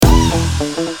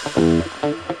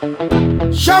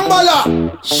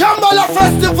Shambhala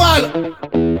Festival.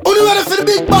 Only ready for the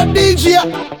big bad DJ?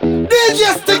 DJ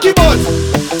Stickybuds.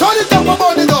 Turn it up and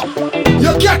burn it up.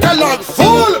 You get along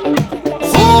full.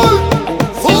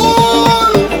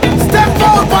 Step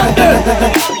up and then.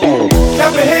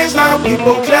 Clap your hands now,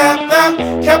 people clap now.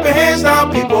 Clap your hands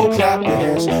now, people clap your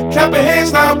hands. Clap your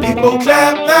hands now, people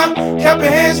clap now. Clap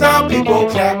your hands now, people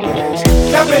clap your hands.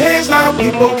 Clap your hands now,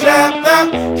 people clap now.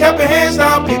 Clap your hands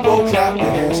now, people clap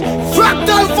your hands.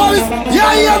 Fractal voice,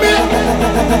 yeah, hear me?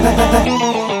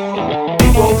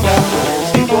 People clap your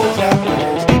hands, people clap your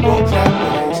hands, people clap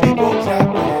your hands, people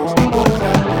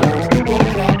clap your hands, people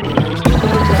clap your hands,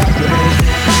 people clap your hands, people clap your hands.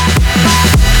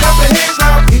 Clap your hands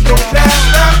now, people clap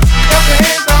now. Clap your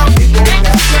hands now, people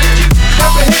clap.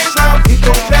 Clap your hands now,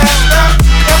 people clap now.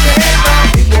 Clap your hands now,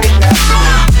 people clap.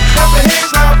 Clap your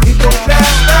hands now, people clap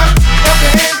now. Clap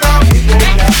your hands now, people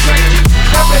clap.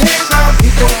 Clap your hands now,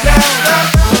 people clap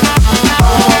now.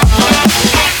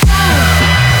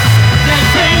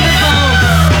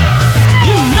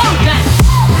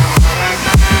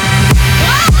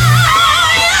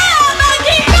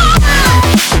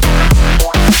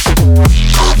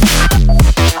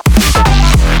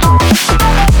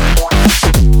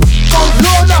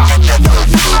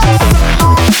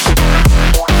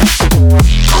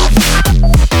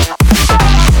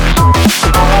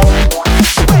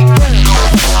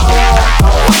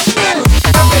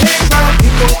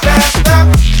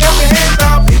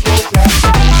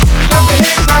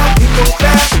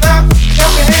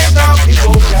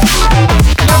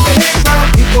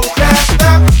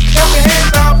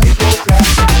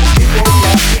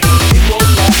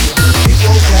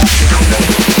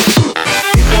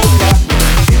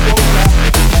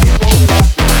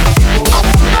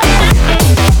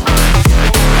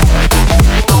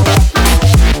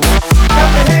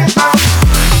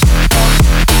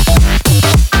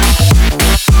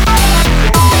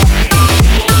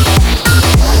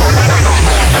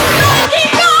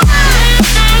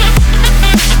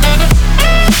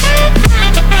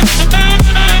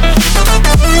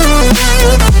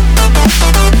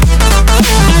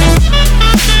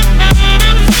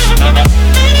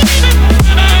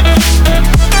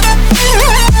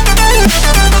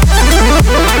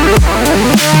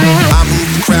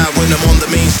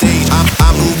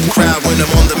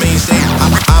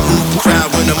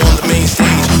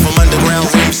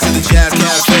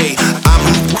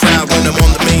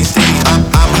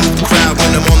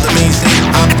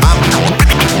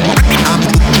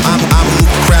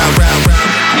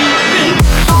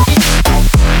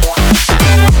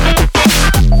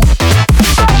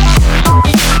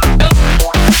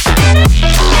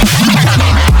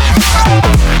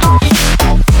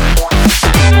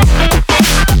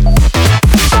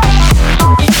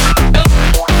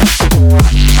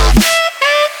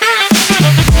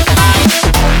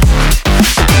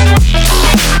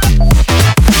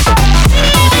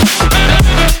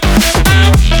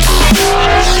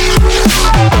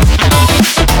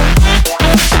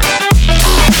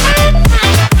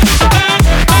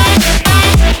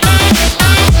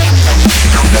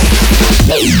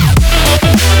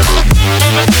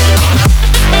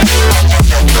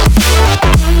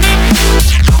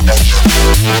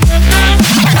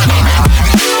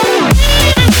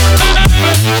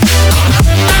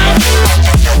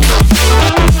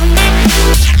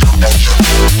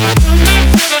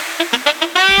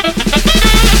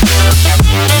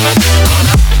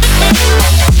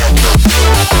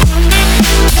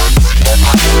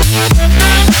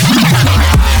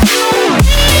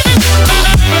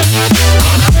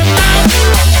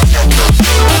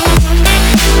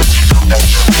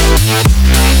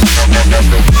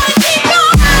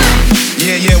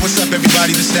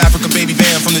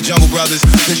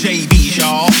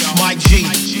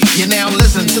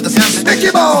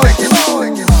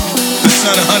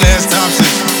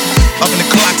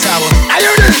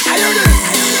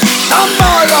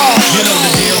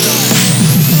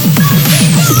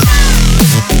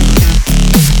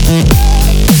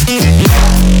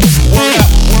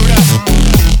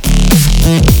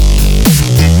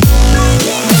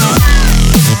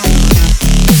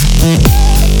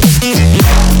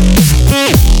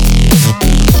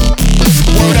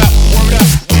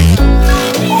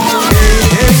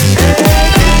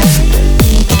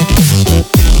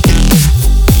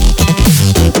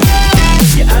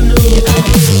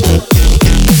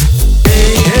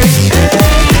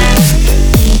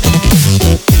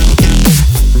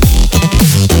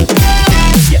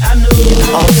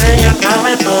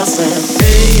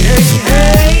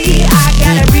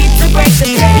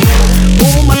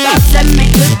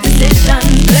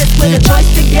 with a choice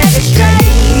to get it straight.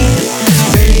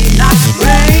 Rain, not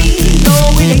rain, no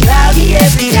and cloudy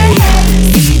every day.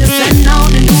 See the sun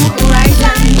on the new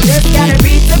horizon. Just gotta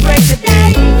reach to break the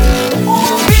day.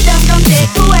 Freedom come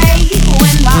take away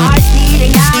when my heart's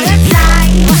beating out of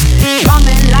time.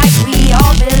 Drumming like we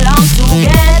all belong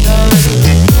together.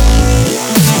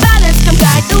 Balance come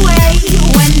guide the way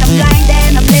when I'm blind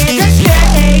and I'm led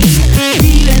astray.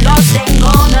 Feeling lost ain't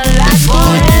gonna last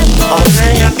forever.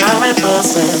 Only you got me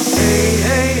buzzing.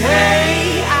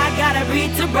 Hey, I gotta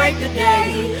read to break the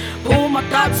day. Pull my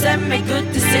thoughts and make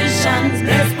good decisions.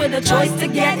 Blessed with a choice to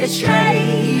get it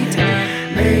straight.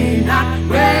 May not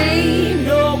rain,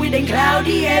 no, it ain't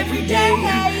cloudy every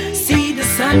day. See the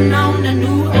sun on a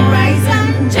new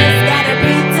horizon. Just gotta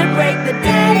read to break the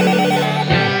day.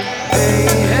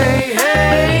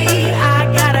 Hey,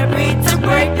 I gotta read to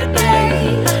break the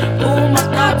day. Pull my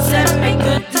thoughts and make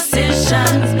good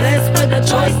decisions. Blessed with a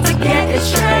choice to get it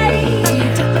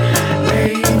straight.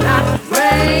 May not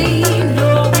rain,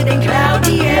 no, it ain't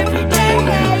cloudy every day.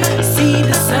 See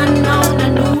the sun on a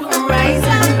new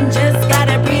horizon. Just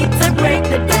gotta read to break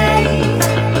the day.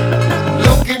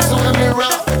 Look into the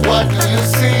mirror, what do you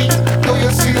see? Do you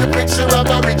see the picture of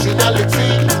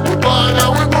originality? We're born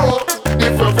and we grow,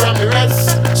 different from the rest.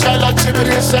 Child of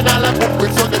tribulation, all I put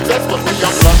with on the test. But we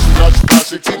are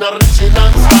flash it in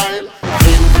original style.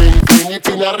 Bring it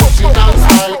in original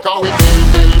style. Cause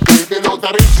we build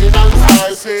out original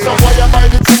style. So why you buy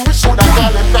the thing, we shoulda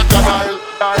call it crocodile.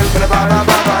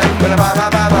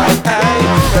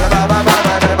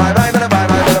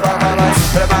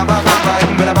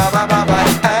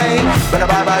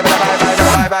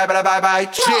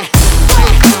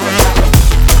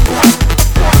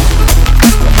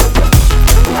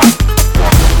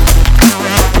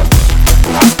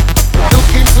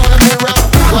 Look into the mirror,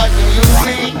 what do you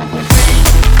see?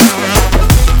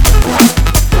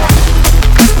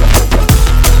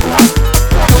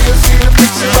 Do you see the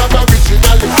picture of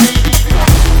originality?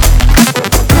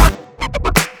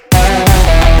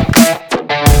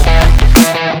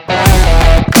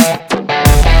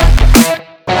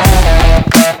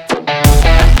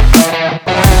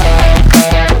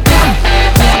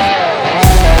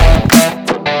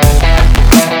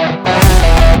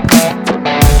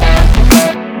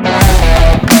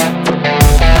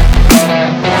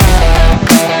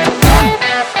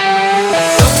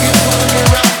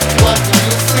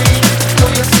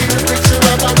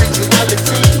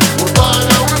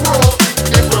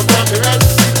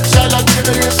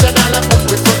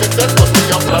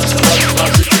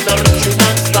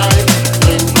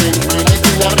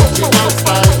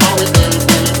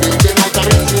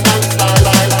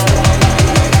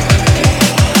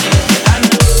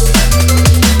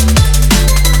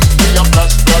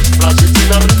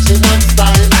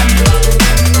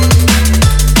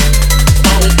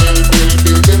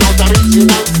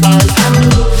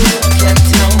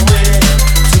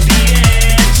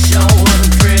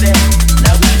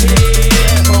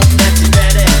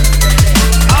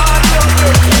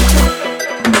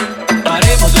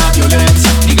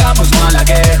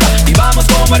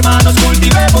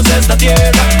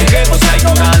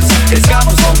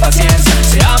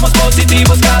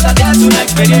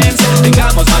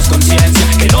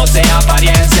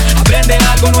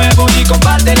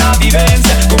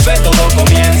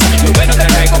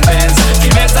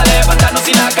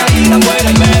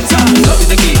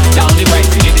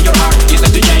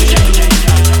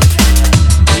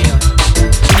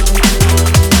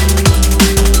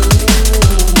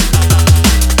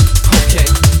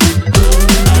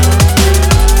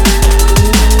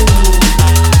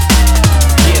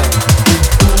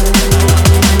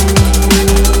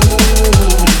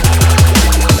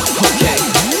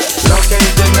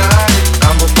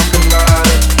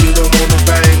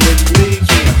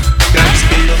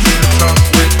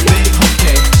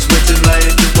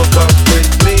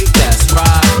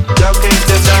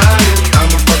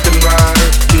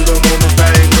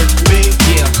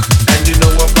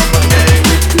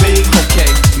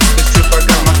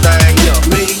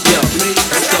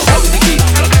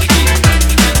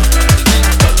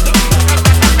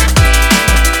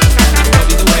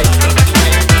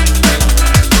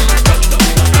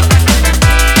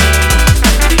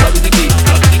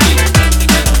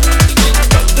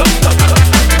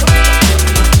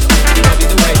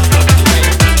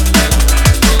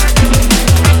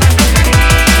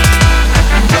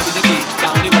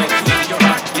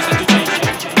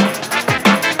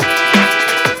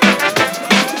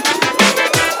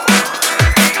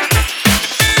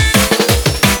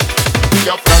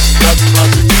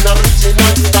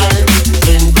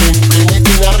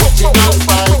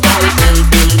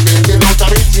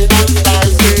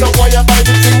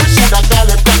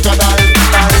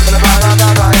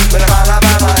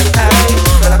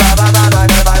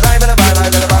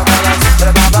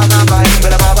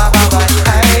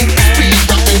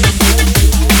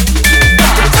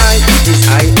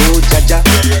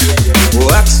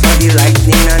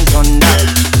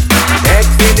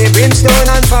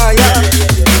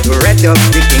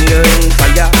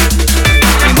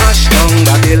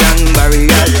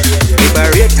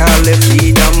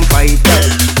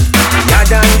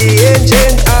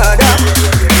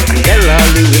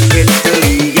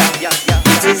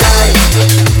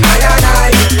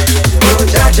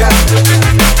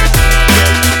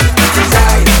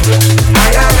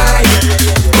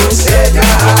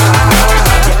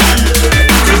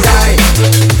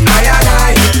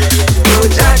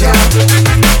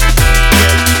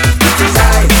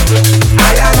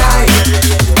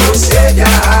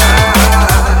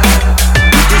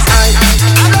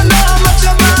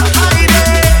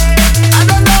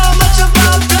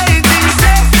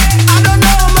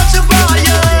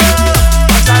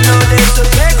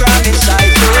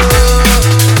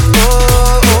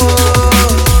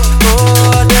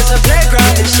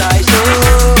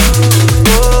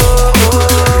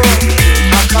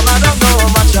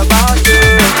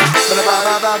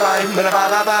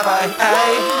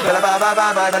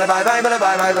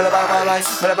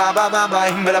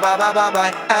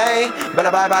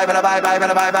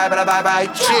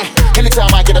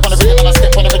 Anytime I get up on the rhythm and I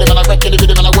step on the rhythm and I wreck any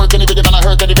rhythm and I work any rhythm and I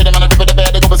hurt any rhythm and I dip in the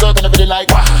bed, they go berserk and everything like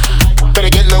wow. Better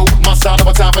get low, my sound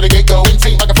over time for the get-go.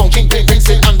 Team microphone, kingpin,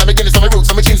 rinsing under my Guinness on my roots,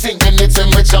 on my chin sink. And it's in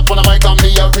rich up when I mic on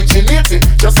me originated.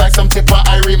 Just like some tip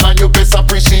I man, you best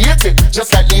appreciate it.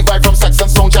 Just like Levi from Saxon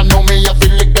Sound, you know me, I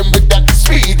feel lick them with that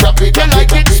speed rapid. You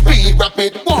like it? Speed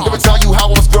rapid. Let me tell you how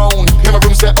I was grown. In my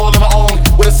room set all on my own.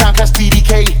 With a sound class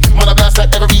TDK, man I blast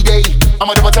that every day. I'm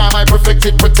a double time I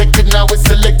perfected, protected, now it's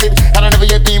selected. And I never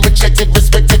yet been rejected,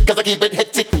 respected, cause I keep it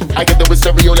hectic. I get the with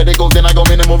stereo, let it go, then I go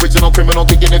minimum, original, criminal,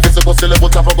 kicking it physical,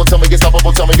 syllable, topical, tell me get stoppable,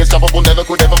 tell me get stoppable, never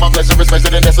could ever, my pleasure is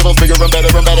measured in decibels, bigger and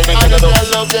better than I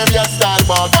love them, your style,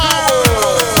 but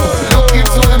look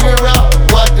into the mirror,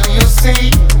 what do you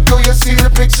see? Do you see the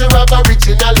picture of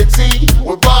originality?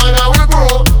 We're born and we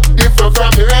grow, different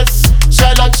from the rest.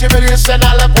 Childlike tribulation,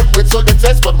 all I put with to the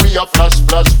test, but we are flash,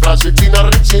 flash, flash it in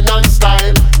original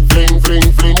style. Fling,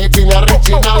 fling, fling it in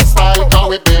original style. How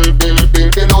we build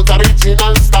out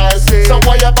original style. Some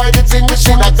boy I buy the thing,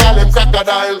 machine, I call him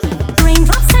crocodile.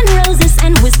 Raindrops and roses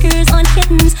and whiskers on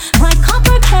kittens, bright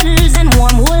copper kettles and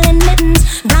warm woolen mittens,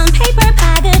 brown paper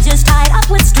packages tied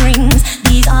up with strings.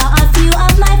 These are a few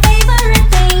of my favorite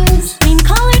things.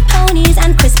 Cream-colored ponies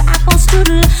and crisp apple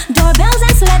strudel, doorbells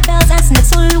and sled bells and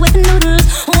schnitzel with noodles,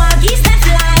 wild geese that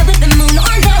fly with the moon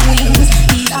on their wings.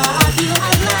 These are a few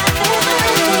of my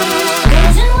favorite things.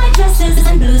 Girls in white dresses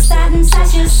and blue satin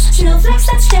sashes, snowflakes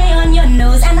that stay on your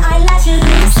nose and eyelashes,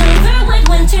 silver white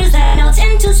winters that melt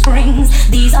into springs.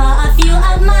 These are a few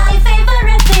of my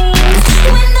favorite things.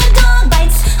 When the dog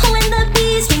bites, when the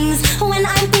bee stings, when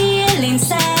I'm feeling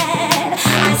sad,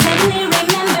 I suddenly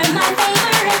remember my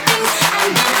favorite things,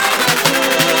 and then I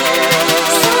don't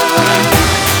feel so bad.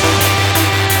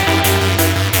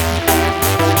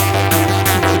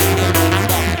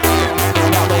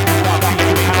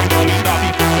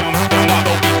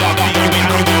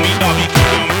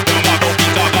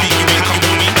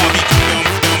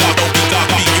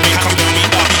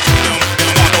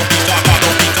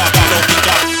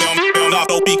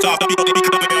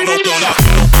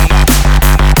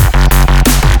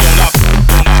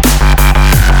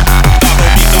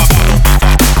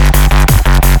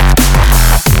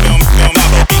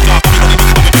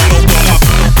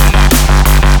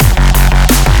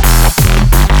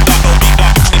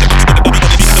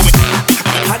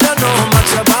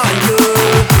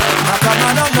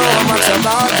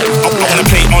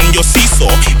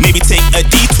 Maybe take a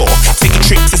detour, take a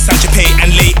trip to Saint-Tropez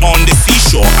and lay on the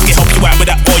seashore. I can help you out with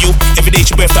that oil, every day's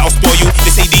your birthday I'll spoil you.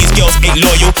 They say these girls ain't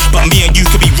loyal, but me and you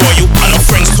could be royal. I know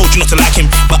friends told you not to like him,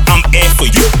 but I'm here for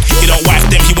you. You don't wife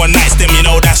them, he one nights them, you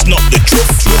know that's not the truth.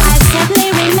 I suddenly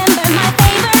remember my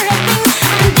favorite things,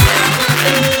 and then I don't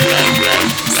feel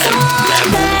so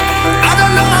bad. I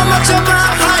don't know how much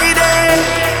about hiding.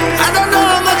 I don't know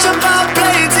how much about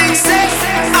playing things safe.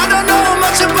 I don't know how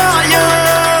much about you,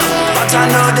 but I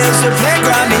know there's a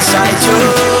playground inside you.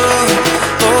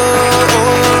 Oh, oh,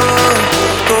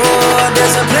 oh,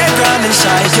 there's a playground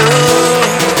inside you.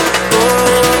 Oh,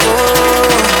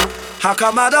 oh, how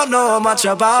come I don't know much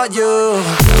about you?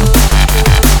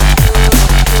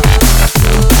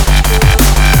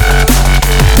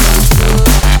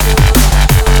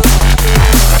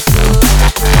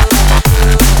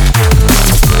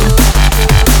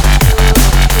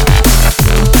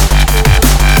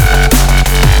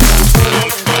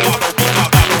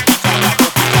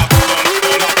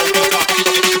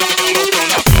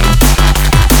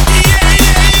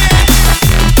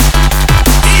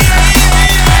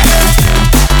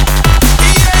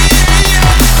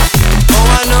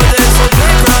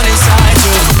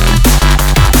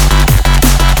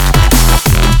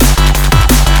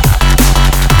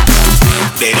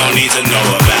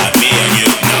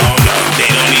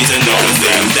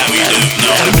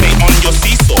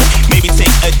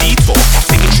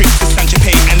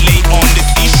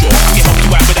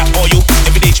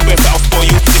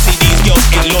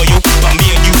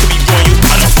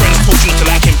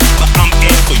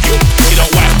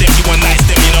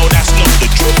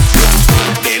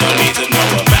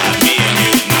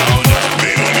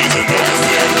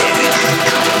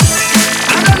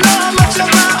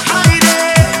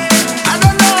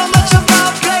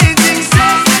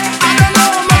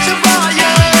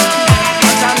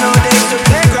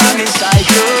 Inside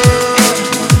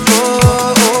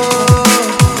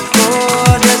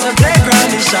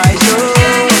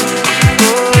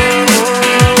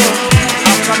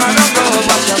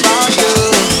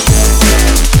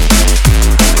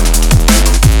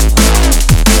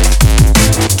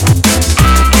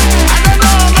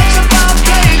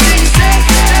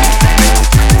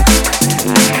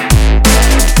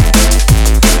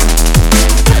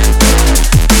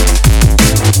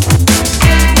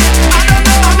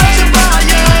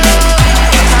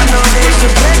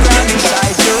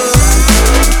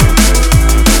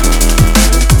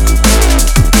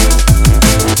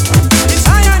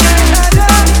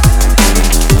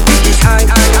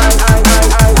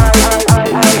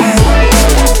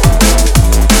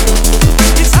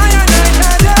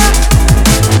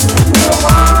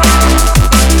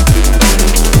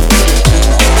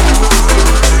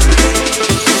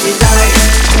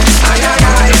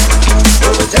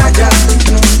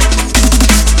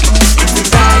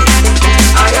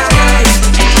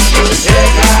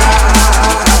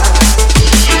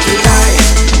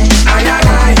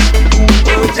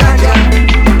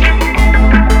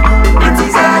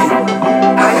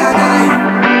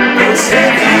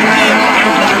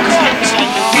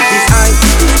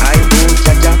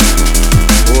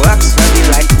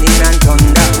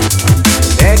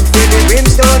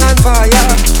fire.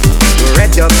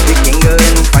 Red up the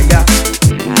kindling fire.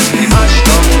 Mash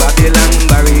down Babylon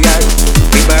barriers.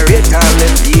 Liberate all the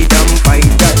freedom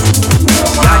fighters.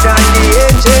 Not on the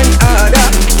ancient order.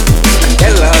 And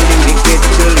tell all the wicked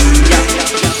to leave.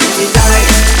 It's I,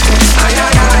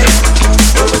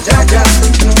 oh Jaja.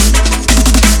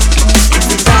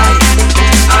 It's I,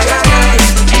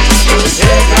 oh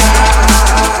Sega.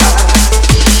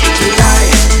 It's I,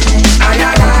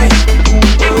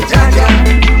 oh Jaja.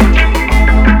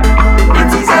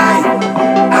 It is I,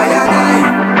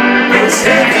 oh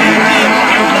Sega.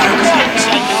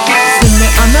 See me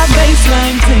on a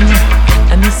baseline thing,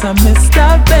 and it's a Mr.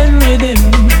 Ben rhythm,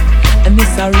 and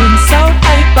it's a rinse out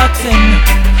hyper thing.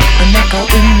 And make a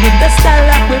win with the style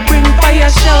that we bring fire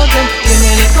show them. Give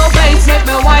me little bass, make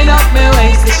me wind up my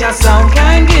waist. This your sound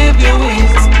can give you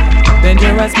wings.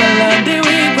 Dangerous melody,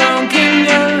 we gon' king,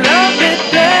 you love it,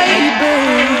 baby.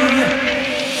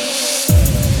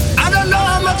 I don't know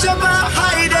how much about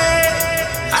hiding.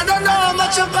 I don't know how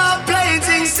much about playing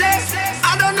things safe.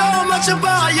 I don't know how much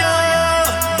about you,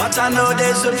 but I know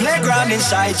there's a playground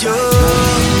inside you.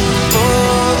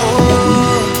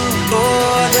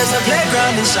 Oh, there's a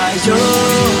playground inside you.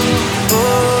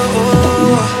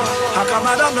 Oh, how come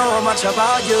I don't know much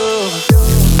about you?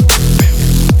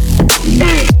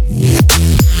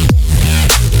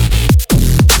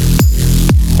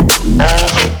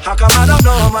 How come I don't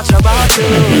know much about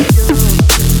you?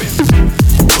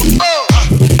 Oh.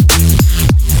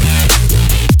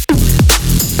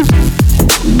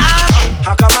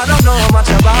 How come I don't know much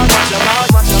about?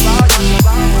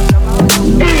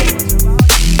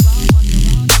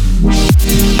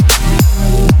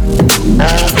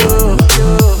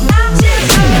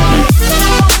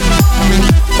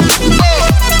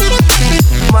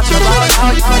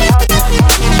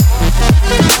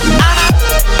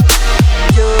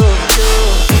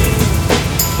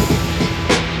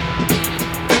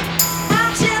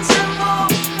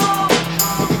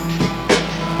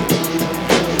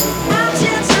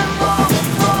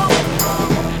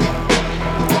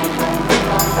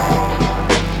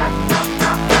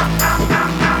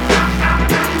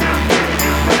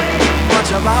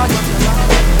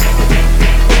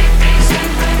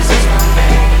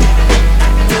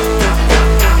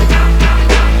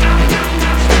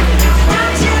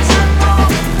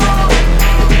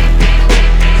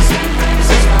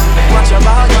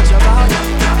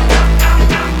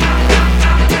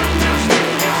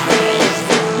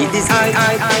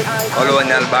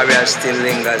 Colonial barrier still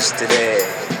lingers today.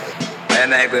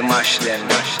 And I go mash them.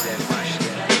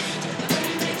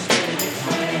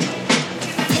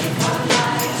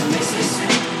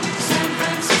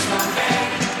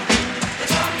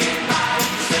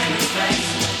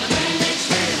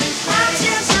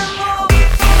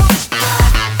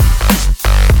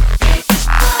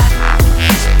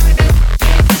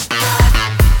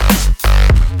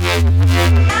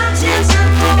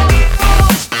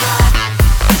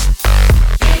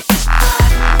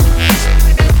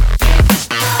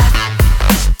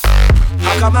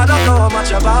 Come I don't know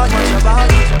much about.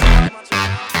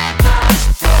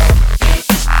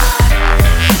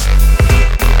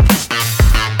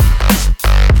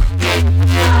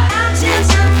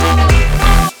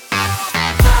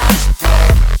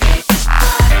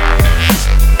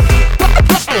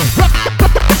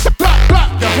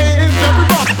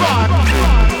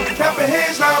 Clap your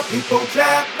hands now, people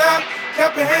clap now.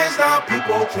 Clap your hands now,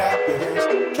 people clap your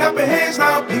hands. Clap your hands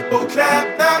now, people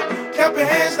clap now. Clap your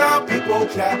hands now, people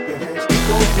clap your hands.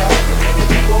 People clap your hands.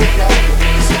 People clap your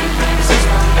hands. People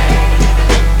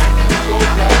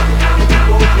clap your hands.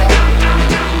 People clap your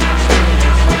hands.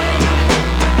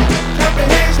 Clap your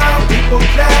hands now, people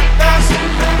clap now.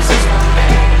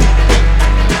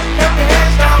 Clap your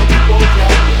hands now, people clap your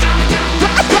hands.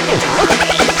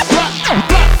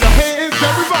 Clap your hands,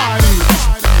 everybody.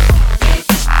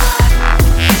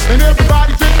 And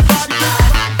everybody just clap, clap.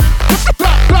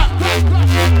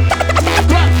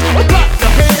 Clap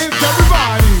your hands,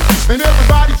 everybody. And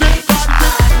everybody just clap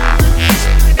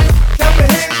your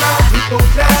hands now, people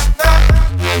clap now.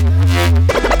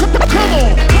 Come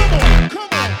on.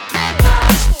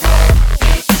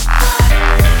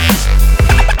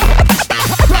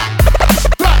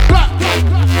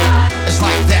 It's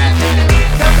like that.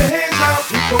 Clap your hands now,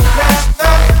 people clap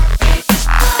now.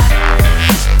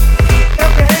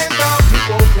 Clap your hands now,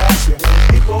 people clap your hands. People clap your hands.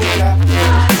 People clap your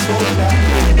hands.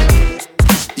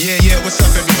 Yeah, what's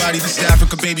up, everybody? This is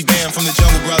Africa Baby Band from the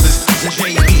Jungle Brothers. The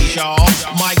JBs, y'all.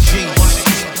 Mike G.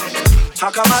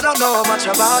 How come I don't know much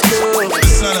about you? The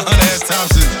son of Hunter S.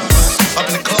 Thompson. Up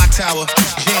in the clock tower,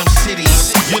 Jam City.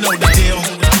 You know the deal.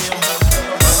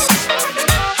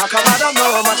 How come I don't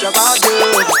know know what you're gonna do.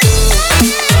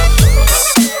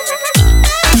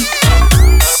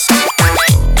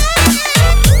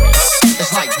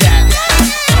 It's like that.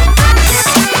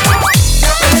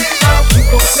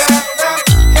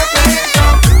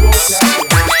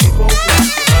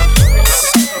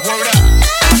 Word up.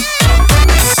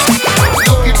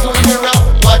 Look into the mirror,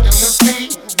 what do you see?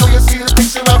 Do you see the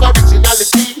picture of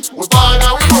originality? We're born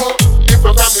and we grow,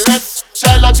 different from the rest.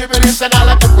 Child of tribulation, all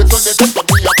I put with on the desk.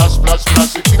 We a flash, flash,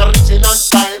 flash, it in original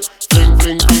style. Fling,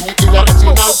 fling, fling, it in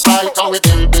original style. Can we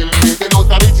build out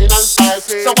original style?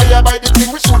 So when you buy the thing,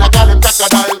 we should have call him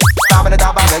crocodile. Dabba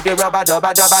dabba, make the rubber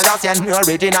dubba dubba l'ancien.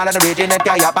 Original and original,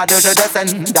 car y'a pas de jeu de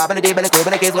scène. Dabba le débile, le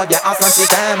qui se revient en son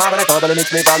système. Avec le trouble, le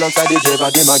mix, les ballons, ça DJ va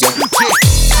démaguer.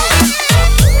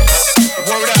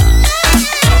 Word up.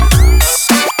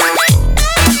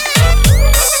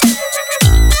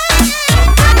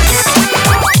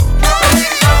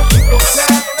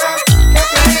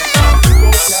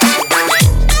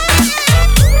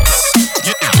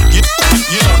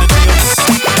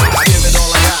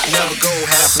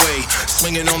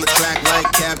 Swinging on the track like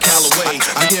Cab Calloway.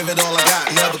 I give it all I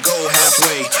got, never go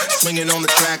halfway. Swinging on the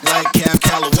track like Cab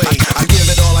Calloway. I give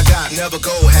it all I got, never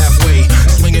go halfway.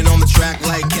 Swinging on the track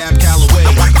like Cab Calloway.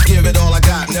 I give it all I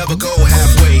got, never go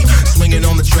halfway. Swinging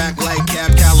on the track like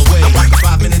Cab Calloway.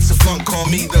 5 minutes of funk, call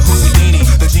me the Houdini,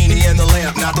 the genie and the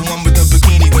lamp, not the one with the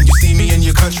bikini. When you see me in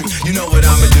your country, you know what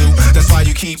I'ma do. That's why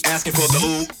you keep asking for the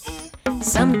ooh.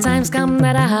 Sometimes come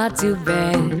that are hard to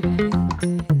bear.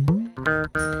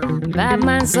 Bad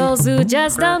mind souls who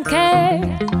just don't care.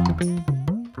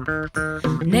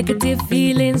 Negative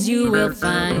feelings you will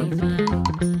find.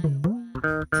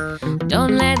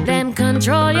 Don't let them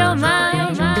control your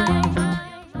mind.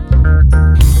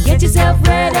 Get yourself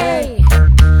ready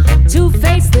to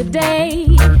face the day.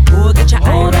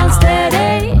 Hold on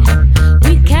steady,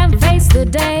 we can face the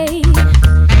day.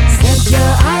 Set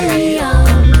your eye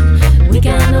on, we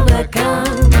can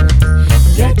overcome.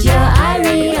 Get your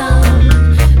eye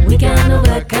on, we can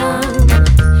overcome.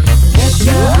 Get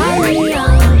your eye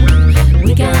on,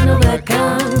 we can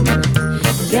overcome.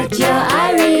 Get your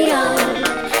eye on,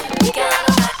 we can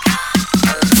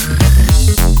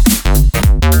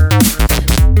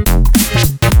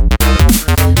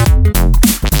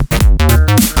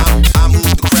I move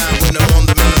the crowd when I'm on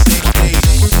the main stage. I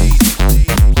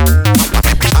move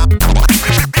the crowd.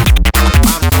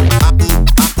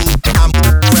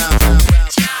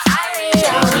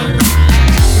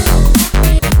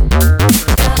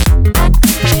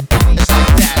 It's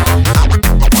like that.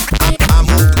 I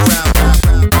move the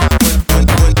crowd when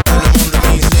I'm on the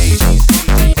main stage.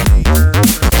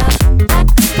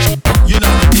 You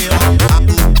know the deal. I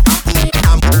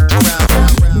move the crowd.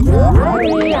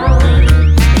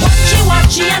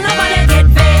 watchy and nobody get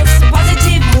vexed.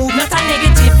 Positive move, not a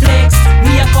negative flex.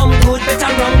 We are come good,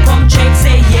 better run, come check,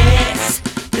 say yes.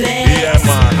 Bless. Yeah,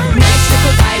 man. Nice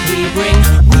little vibe we bring.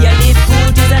 We are live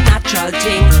good is a natural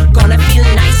thing. Gonna feel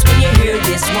nice when you hear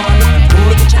this one. Go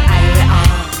get your eye on.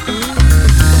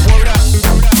 Word up.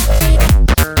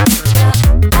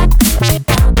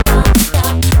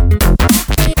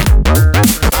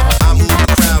 I move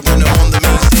the crowd when I'm on the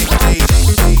main stage. I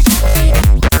move the crowd.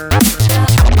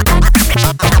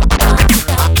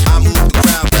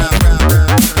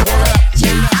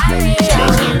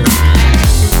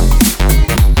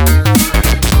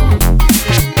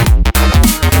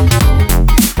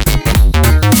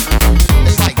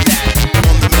 It's like that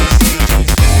on the main stage.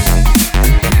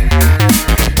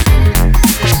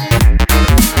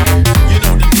 You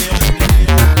know the deal.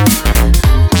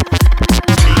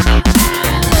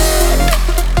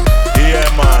 Yeah,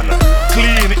 man.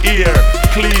 Clean air,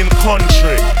 clean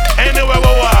country. Anywhere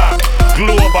we walk,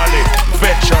 globally,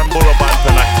 veteran Burabant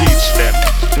and I teach them.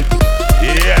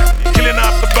 Yeah, killing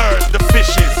off the birds, the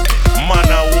fishes, man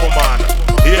and woman.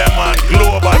 Yeah, man,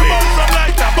 globally.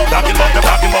 Talking about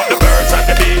the birds and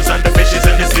the bees and the fishes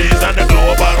and the seas and the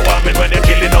global warming. When you're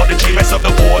killing all the trees, mess up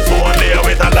the ozone layer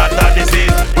with a lot of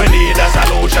disease. We need a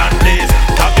solution, please.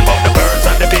 Talking about the birds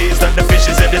and the bees and the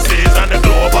fishes in the seas and the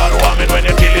global warming. When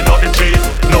you're killing all the trees,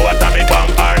 no atomic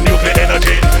bomb or nuclear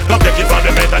energy. Don't take it from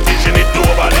the meta, teaching it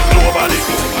globally.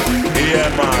 Yeah,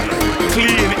 man.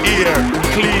 Clean air,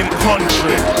 clean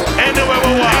country. Anywhere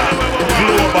we walk,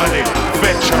 globally,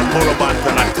 veteran Burabant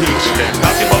and I teach them.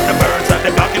 Talking about the birds and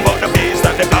they're talking about the bees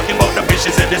and they're talking about the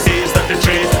fishes in the seas and the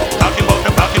trees. Talking about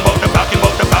the.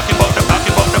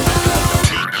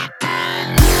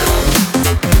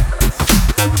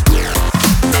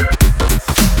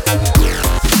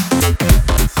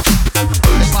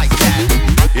 It's like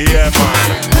that. Yeah, man.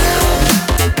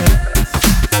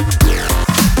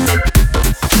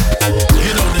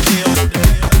 You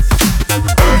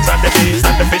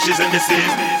this is.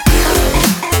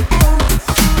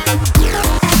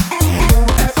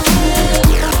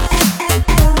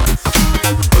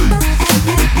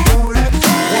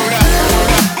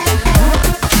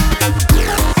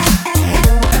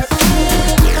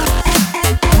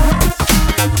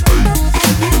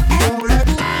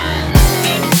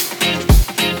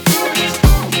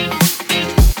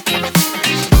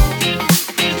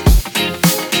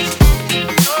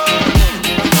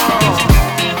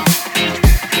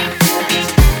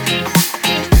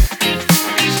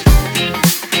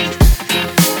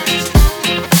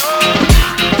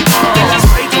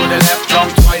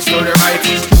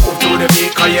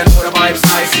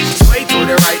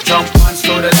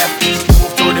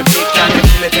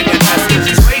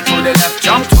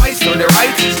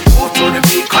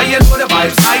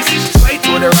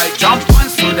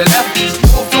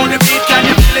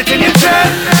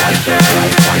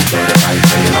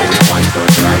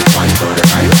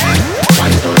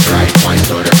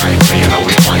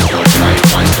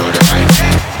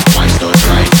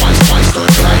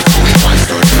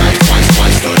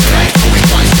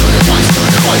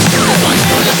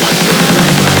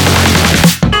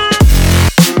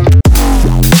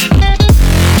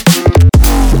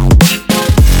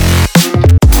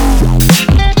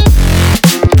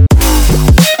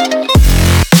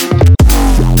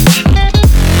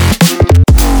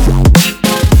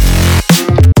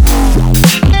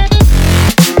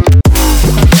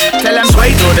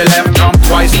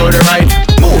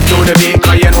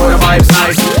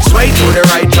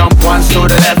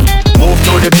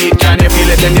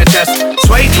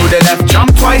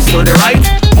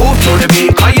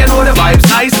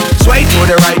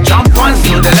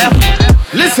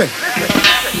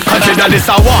 This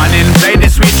a warning, play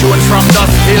this sweet tunes from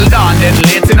dusk till dawn. Then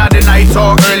late in the night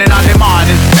or early in the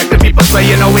morning, make the people say,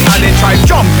 you know we had it, try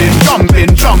jumping.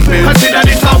 Consider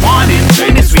this a warning,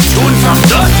 play this sweet tunes from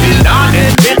dusk till dawn.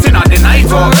 Then late in the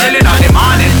night or early in the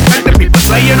morning, make the people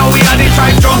say, you know we had it,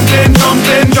 try jumping.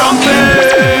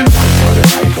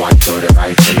 One to the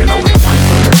right, so you know we one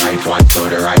to the right, one to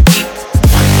the right.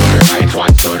 One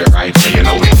to the right, so you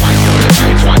know we one to the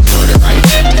right, one to the right.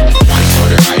 One to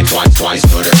the right, one twice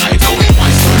to the right. No, we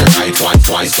one to the right, one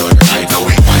twice to the right. No,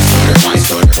 we one to the twice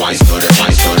to the twice to the twice to the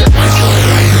twice to the right.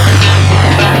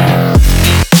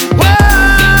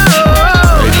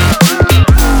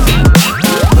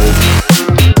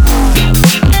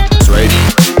 Straight.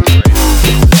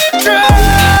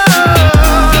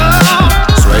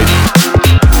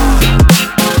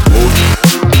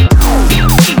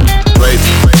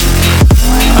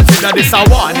 Consider this a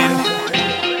warning.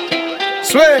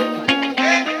 Sway.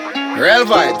 Real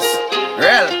vibes.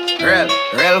 Real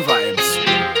vibes.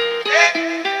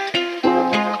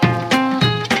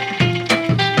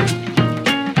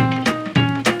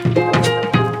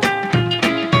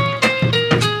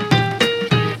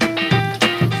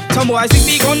 Some boy see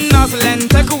me gun nozzle and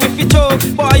take a whiffy choke.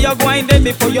 Boy, you going dead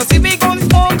before you see me gun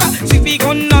smoke. See me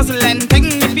gun nozzle and take a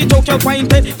whiffy choke. You're going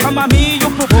dead. Come on me, you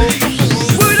provoke.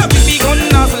 See me gun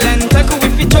nozzle and take a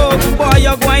whiffy choke. Boy,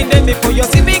 you going dead before you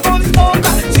see me gun smoke.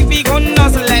 See me gun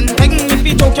nozzle and take a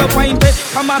whiffy choke. You're going dead.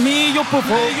 Come on me, you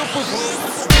provoke.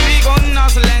 See me gun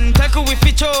nozzle and take a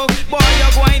whiffy choke. Boy, you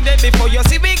going dead before you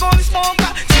see me gun smoke.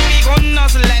 See me gun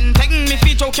nozzle and take a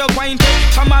whiffy choke. You're going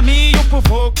dead. Come on me, you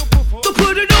provoke. So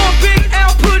put it on, Big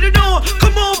L, put it on.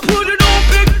 Come on, put it on,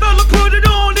 big fella, put it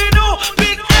on, and on.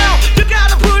 Big L, you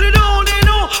gotta put it on, and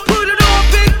on. Put it on,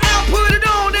 Big L, put it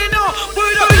on, and on.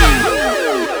 Put it on.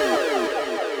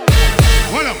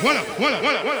 What up?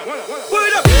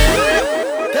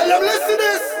 Tell them listen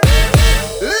this.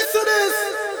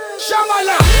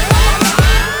 Shambhala.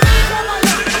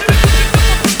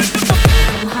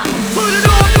 Put it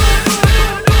on.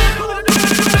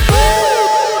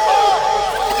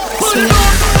 Put it on.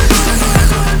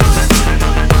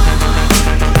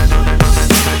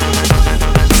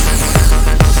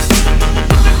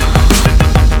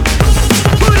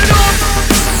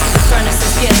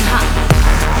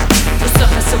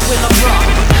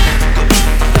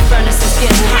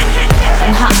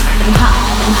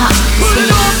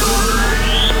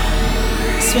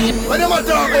 When them a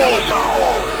talk about,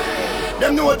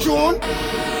 them know a tune.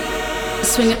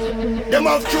 Swing it. Them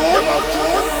have tune.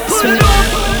 Swing it.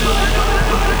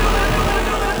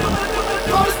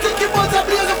 All the Stickybuds are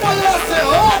blazing for you. Say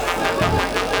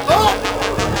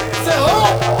say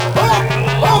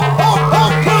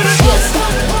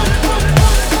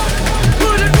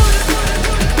put it.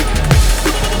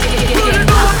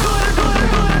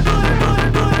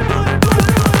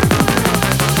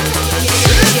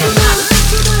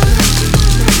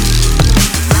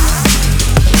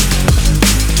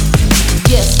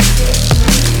 Yes.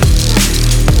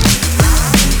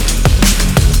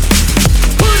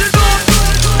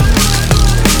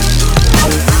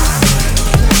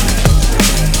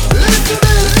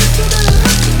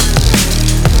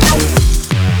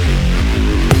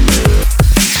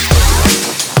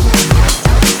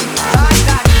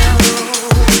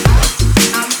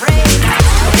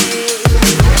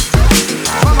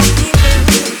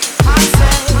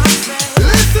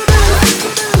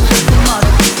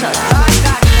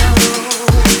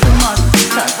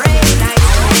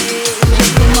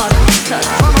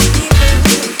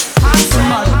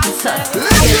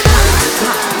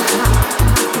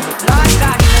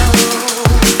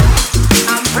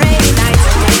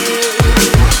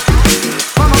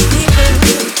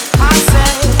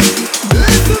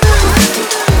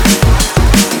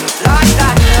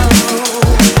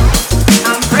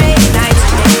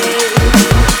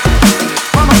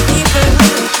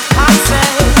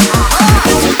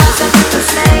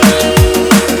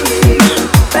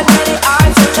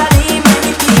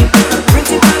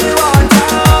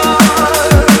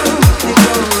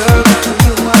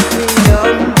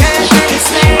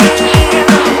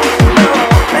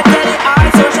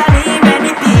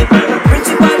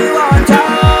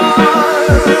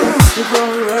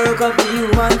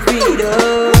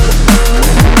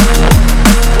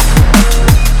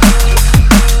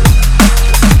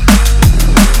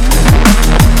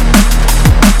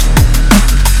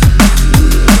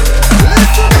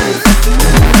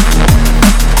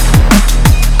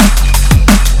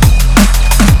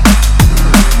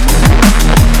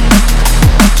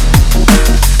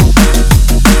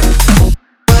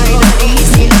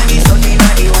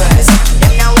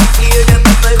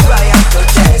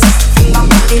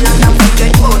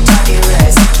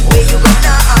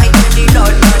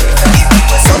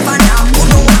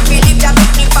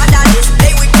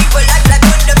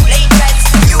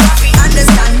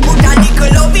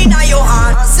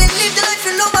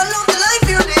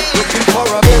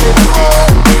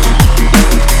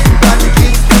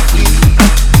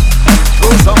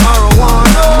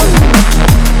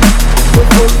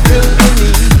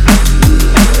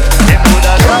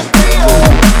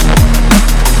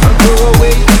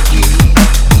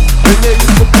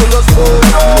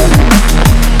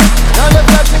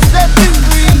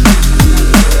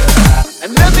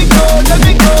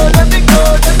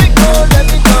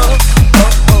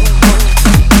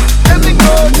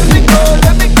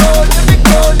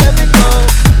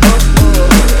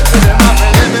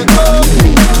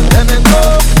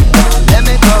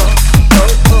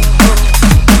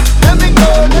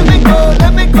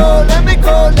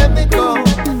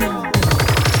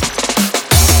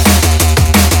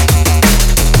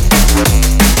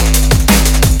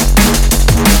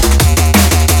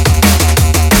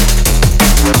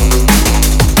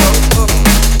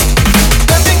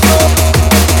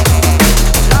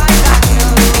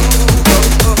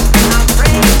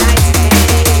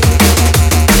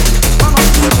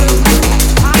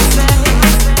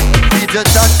 your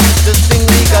touch is the thing,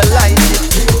 legalize it.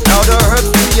 Now the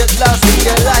herbs to get lost,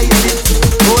 realize it.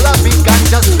 Roll a big and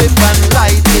just flip and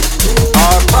light it.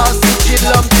 Or pass it, chill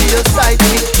up to your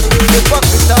sidekick. The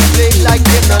puppet are play like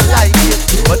they don't like it.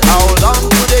 But how long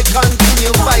do they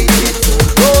continue fighting?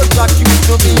 Roadblock used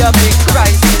to be a big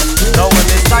crisis. Now when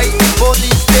they sight the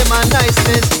police, them a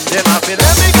niceness. Them have to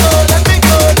let me go, let me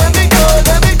go, let me go,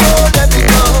 let me go, let me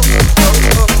go.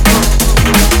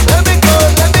 Let me go,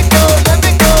 let me go, let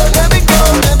me go, let me go,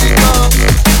 let me go.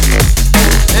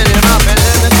 And them have to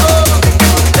let me go,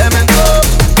 let me go,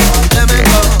 let me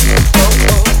go.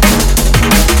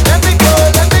 Let me go,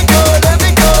 let me go, let me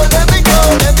go, let me go,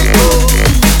 let me go.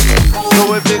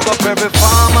 So we pick up every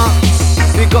farmer,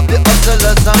 pick up the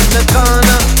hustlers on the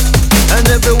corner, and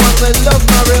everyone will love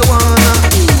marijuana.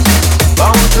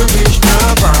 Bound to reach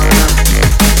Nirvana.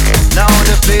 Now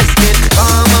the place get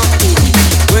calmer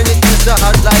when it is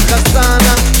hot like a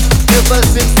sauna. Ever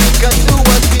since we can do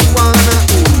what we wanna,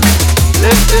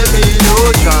 let there be no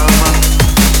drama.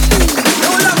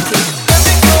 No love to let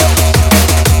me go.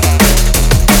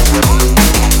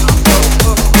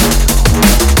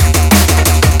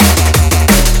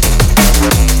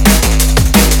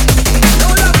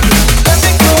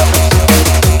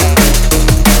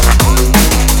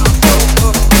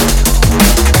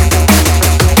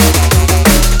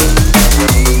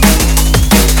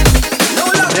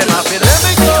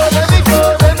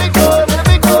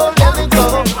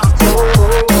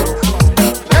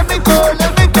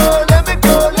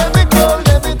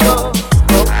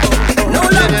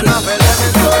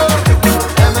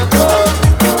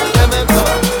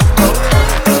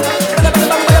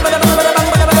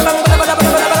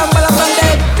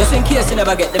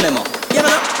 Never get the memo. Yeah,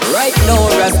 man. Right now,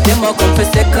 Ras demo come for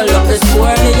circle up the score.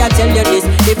 Me I tell you this,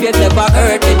 if you never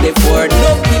heard it before.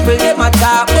 No people them a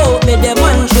talk about me, them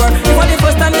unsure. If I the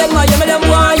first time them a me them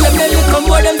want you me come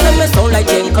more them say me sound like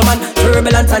gentleman,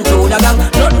 turbulence and through the gang.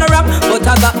 Nothing rap, but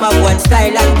I got my one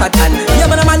style and pattern. Yeah,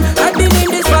 man, I've been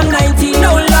in this from 19.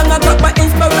 How long I got my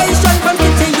inspiration from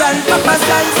Kitty and Papa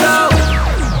Sanso.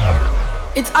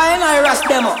 It's I and I Ras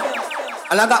demo,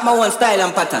 and I got my one style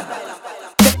and pattern.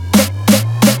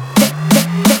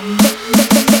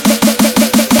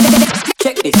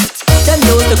 Check this. Them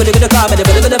those look at the car, but the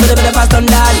fast and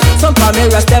down. Some call me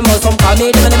Ras demo, some call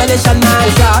me the militia man.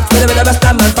 Shots, the best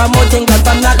man from Mountain, cause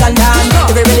from not London.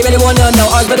 If you really wanna know,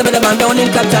 I'll the man down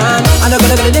in Captain. And I'm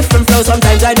gonna get a different flow,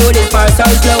 sometimes I do this far so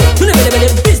slow. To the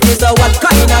business, or what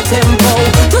kind of tempo.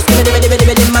 Just give me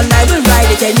the man, I will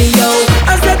ride it any yo.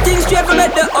 I set things straight from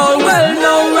at the old well,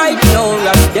 no right now.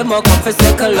 Ras demo come for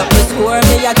circle up the score.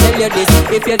 Me I tell you this,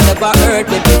 if you never heard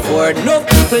me before. No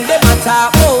people, them a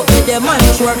talk about me, them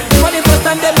unsure. For the first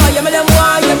time them want you, me them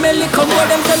want you, me lick more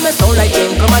them tell me sound like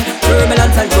gentleman,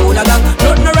 turbulence and through the gang.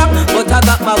 Nothing rap, but I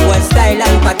got my one style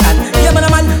and pattern. Yeah, man,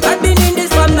 I've been in this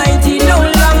from 19, no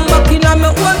long. Back in on me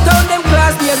old town, them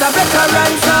class years a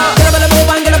veteran. So get up on the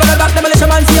move and get up on the back, the militia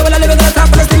man see you when I live in the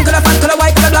top, when I sting to the fat, to the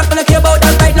white, to the black, when I care about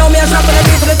that right now. Me a shop when I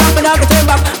get to the top, and I can turn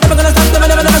back. Never gonna stop, never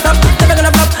stop, never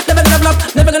gonna flop, never gonna flop,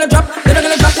 never gonna drop, never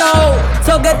gonna drop, no.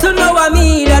 So get to know I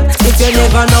mean that. If you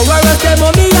never know where I say,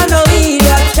 mommy, I know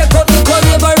idiot. Check out the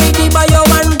Corriver, Ricky, by your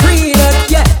one breed.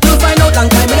 Yeah, you'll find out long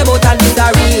time in about all this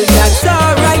are real. That's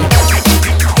alright.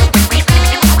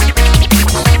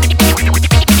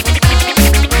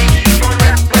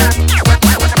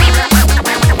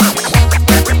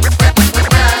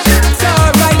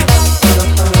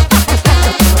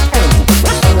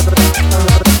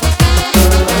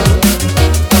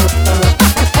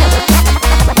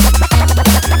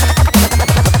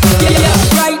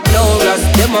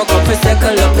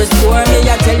 Circle up the score, me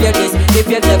I tell you this, if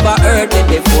you never heard it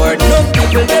before. No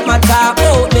people them a talk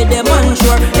about me, them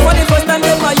unsure. For the first time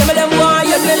them want you, me them want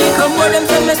you, me lick more them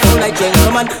tell me sound like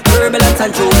gentleman, turbulence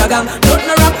and through the gang.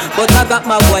 Nothing rap, but I got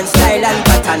my one style and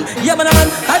pattern. Yeah, man,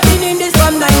 I've been in this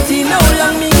from 19. How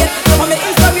long me get from the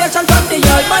inspiration from the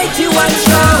Almighty One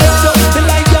shot. So the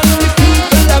light on the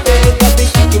people of it, got me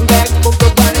kicking back, book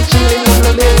up and chilling on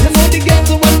the bed. You know the girls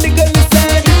who want the girl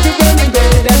inside, if you run in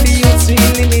bed and the youths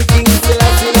really me.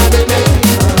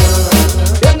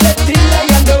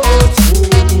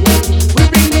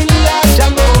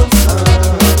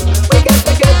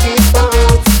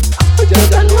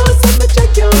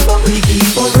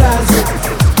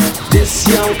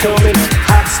 Coming,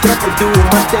 hot stuff and doing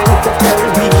my thing.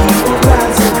 We keep on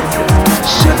rising.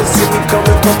 Should've seen me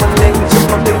coming from my name to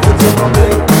my name to my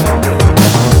name.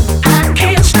 I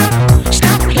can't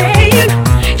stop playing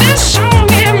this song.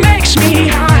 It makes me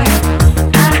high.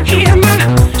 I hear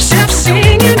myself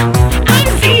singing. I'm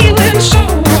feeling so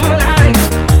alive.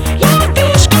 Let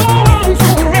this go on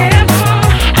forever.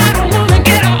 I don't want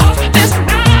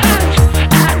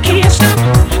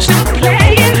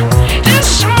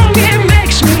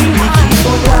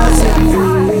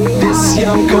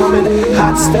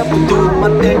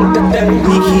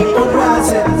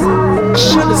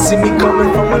see me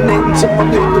coming from my neck to my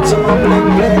paper to my bling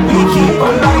bling. We keep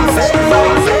on rising,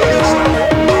 rising.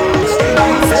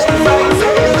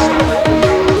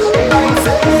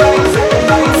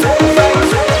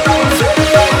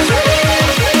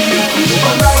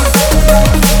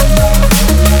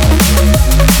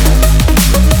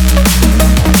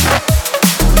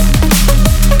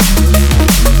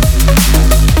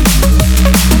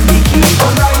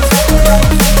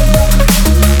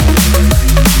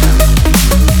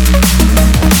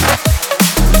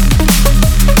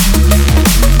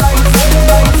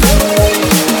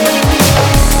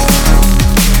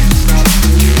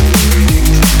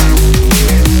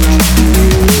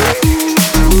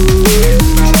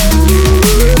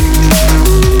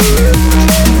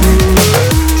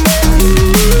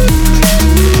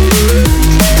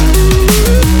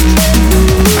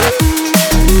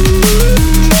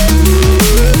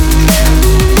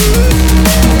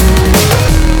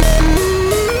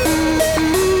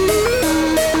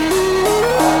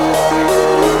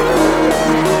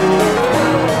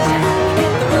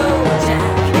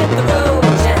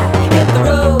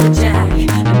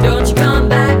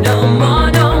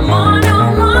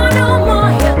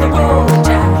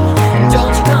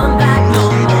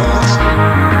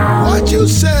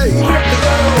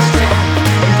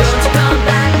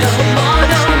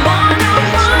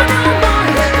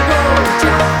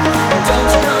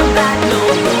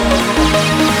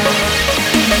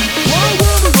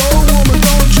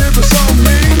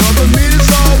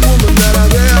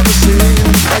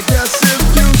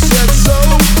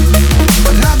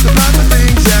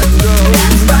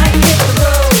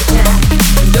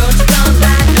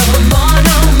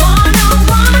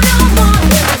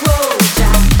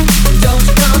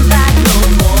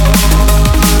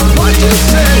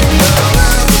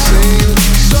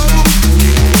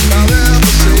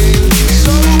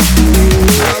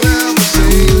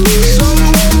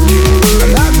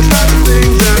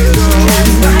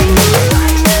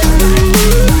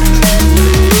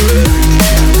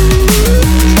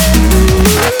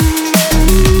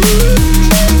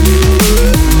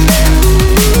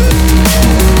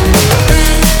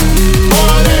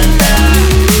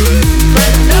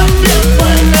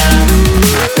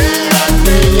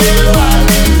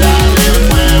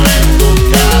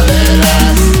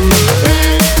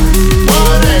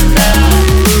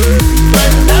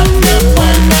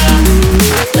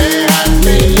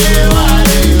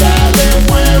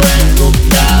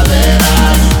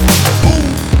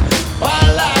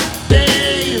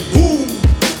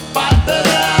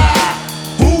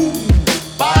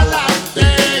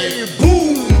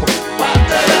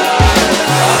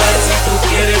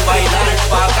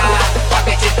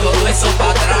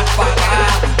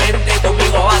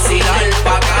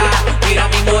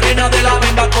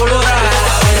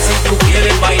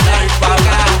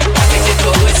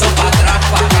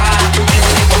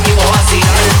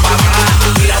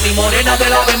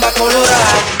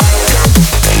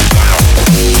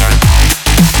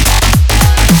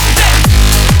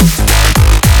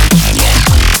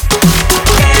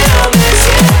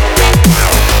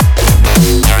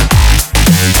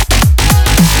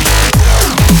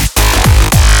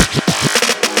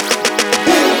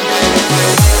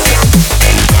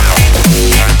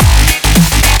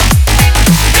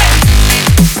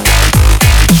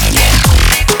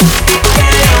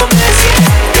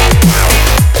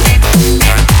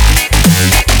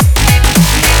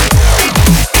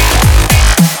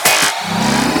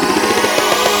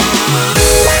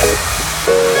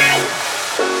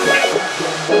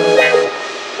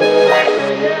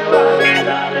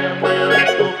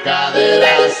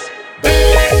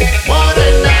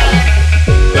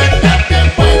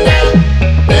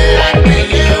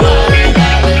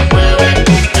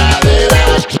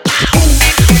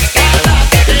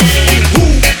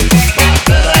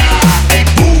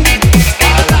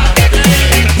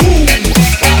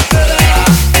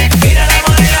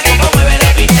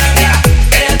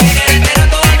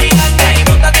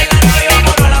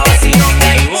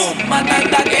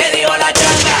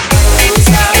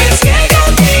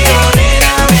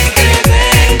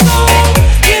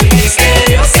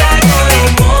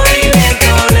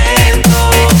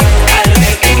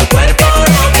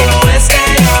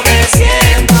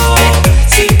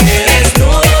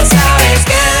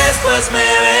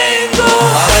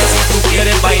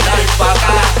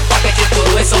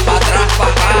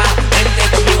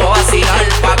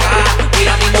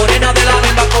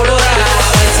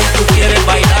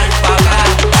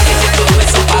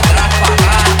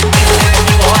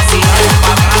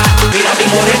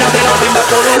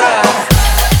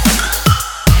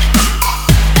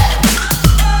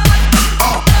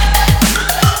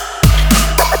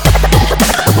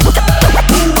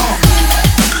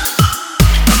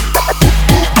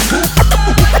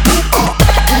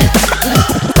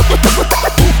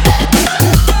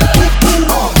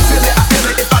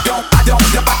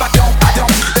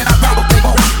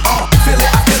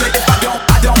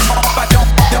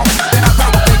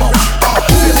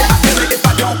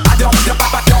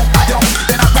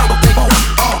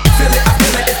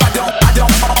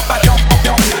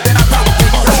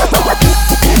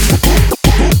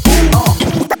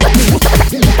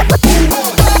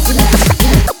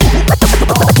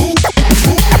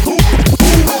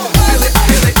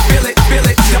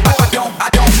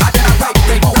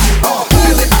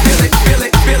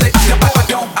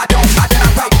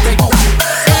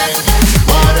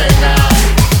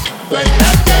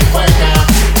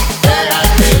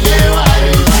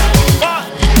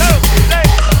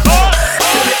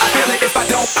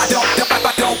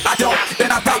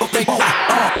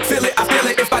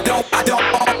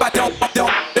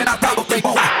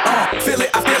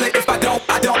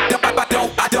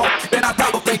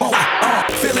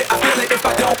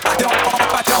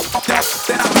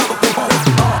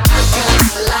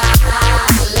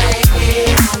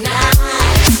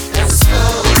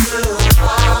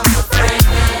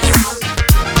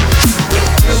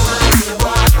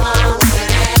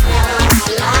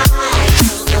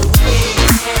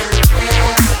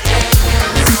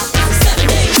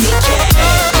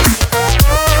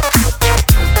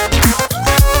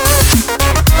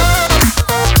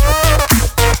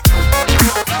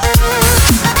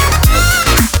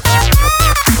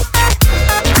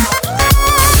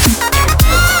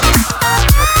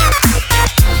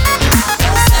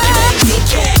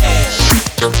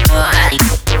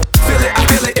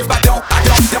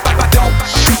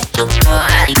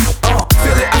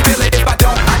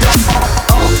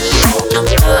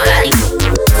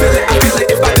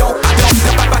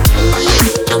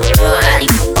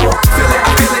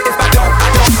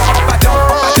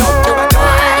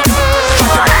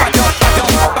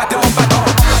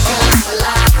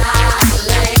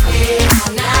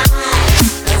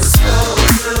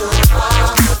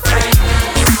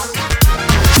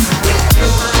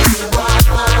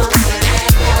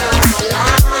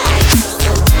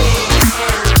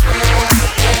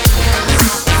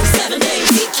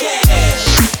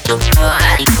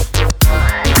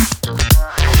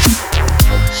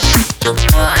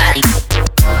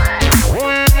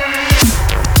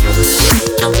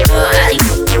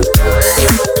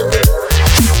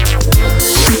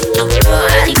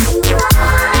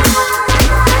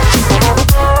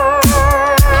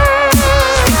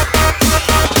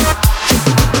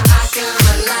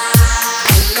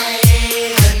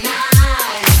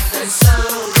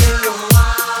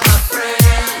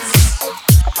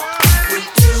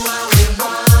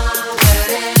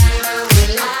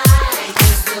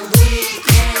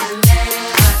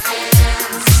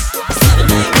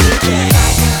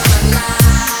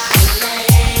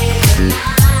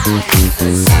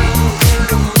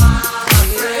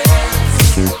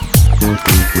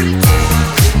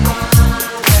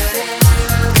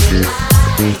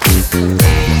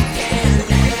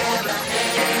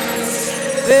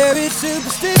 Very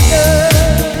superstitious,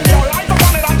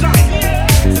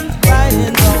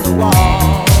 writing on the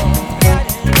wall.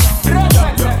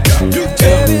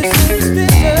 Very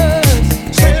superstitious,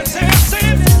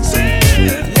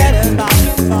 let it not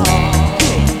fall.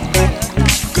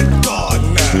 Good God,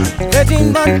 man.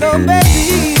 13-month-old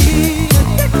baby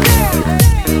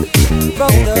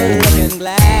broke the looking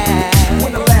glass.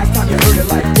 When the last time you heard it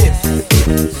like this?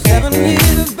 7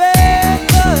 years of bad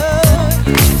blood.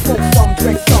 Smoke some,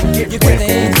 drink some, get You put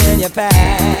things in your past.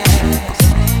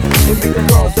 They make the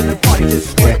girls in the party just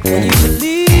strip. When you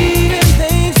believe in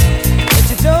things that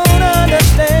you don't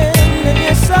understand, and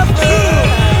you suffer.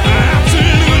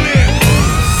 Absolutely.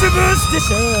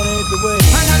 Superstition ain't the way.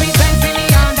 Under me sense in the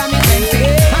under me sense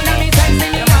in. Under me sense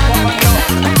in the under me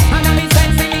sense in. Under me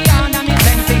sense in the under me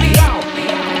sense in.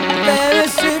 Very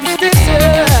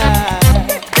superstition.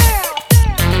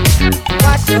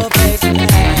 Wash your face and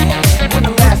hands. When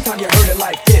the last time you heard it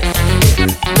like this?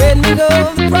 Rid me of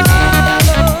the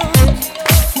problems.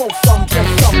 Smoke some, drink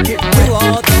some, get Do rich.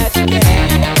 all that you can.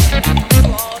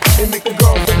 They make the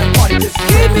girls in the party just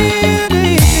Keep me in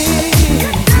the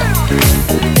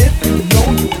if you know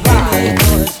you ride.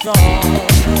 strong.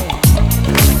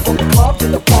 From the club to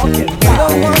the parking You don't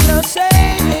lot. want no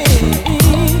saving.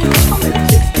 How many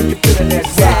chicks can you fit in that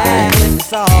Sad ride? is the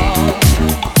song.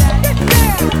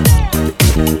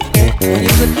 When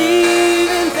you believe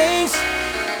in things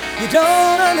you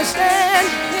don't understand,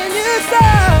 then you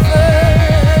suffer.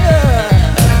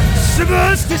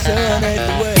 Superstition ain't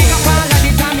the way. Pick up all of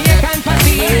the Jamaican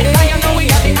posse. Now you know we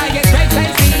have the highest rate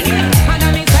sense in.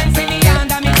 Under me sense in the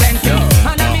under me sense in.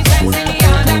 Under me sense in the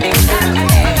under me sense in.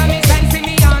 Under me sense in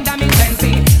the under me sense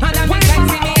in. Under me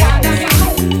sense in the under me.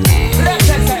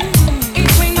 It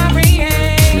swing my brain.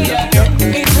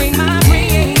 It swing my brain.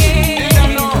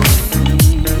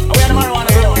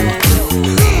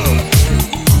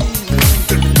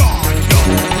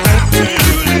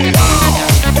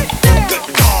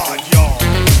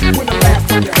 When the last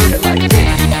time you heard it like this?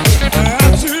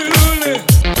 Absolutely.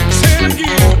 Say it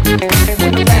again.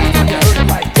 When the last time you heard it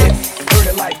like this? Heard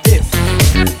it like this?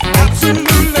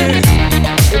 Absolutely.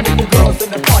 They make the girls in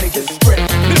the party just strip.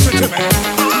 Listen to me.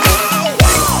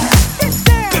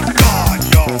 Good God,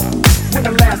 y'all. When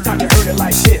the last time you heard it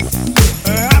like this?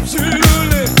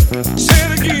 Absolutely. Say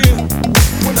it again.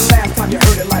 When the last time you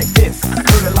heard it like this?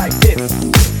 Heard it like this?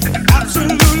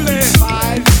 Absolutely.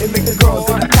 They make the girls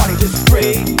in the party just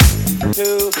strip.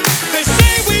 They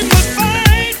say we must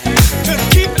fight to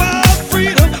keep our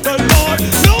freedom, but Lord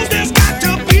knows there's got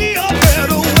to be a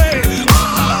better way.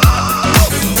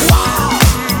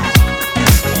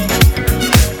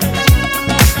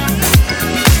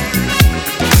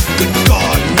 Good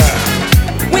God, man.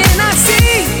 When I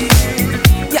see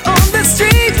you on the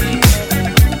street,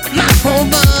 my whole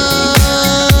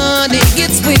body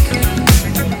gets weak.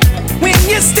 When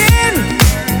you stand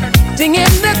in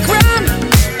the crowd,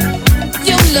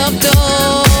 your love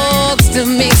talks to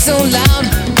me so loud.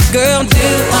 Girl, do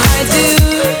I do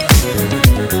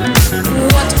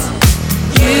what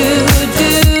you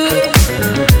do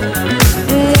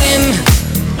when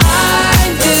I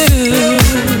do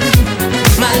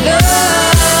my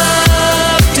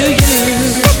love to you?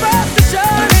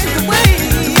 Superstition ain't the way,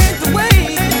 ain't the way,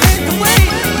 ain't the way,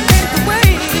 ain't the way,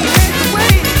 ain't the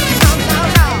way. No.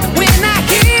 When I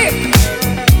hear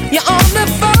you on the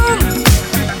phone,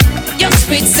 your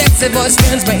sweet sexy voice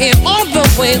turns my ear all the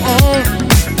way on.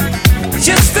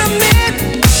 Just a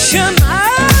mention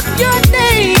of your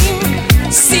name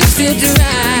seems to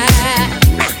drive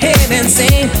my head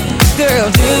insane. Girl,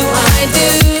 do I do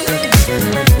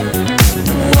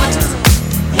what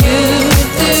you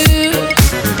do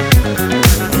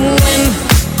when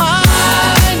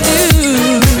I do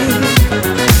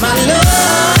my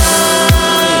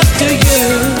love to you,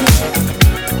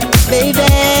 baby?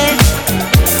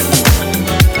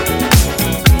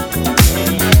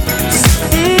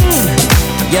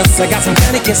 Yes, I got some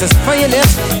candy kisses for your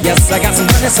lips. Yes, I got some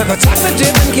honeysuckle chocolate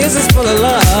dip and kisses full of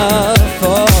love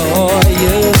for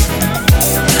you.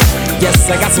 Yes,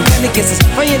 I got some candy kisses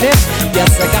for your lips.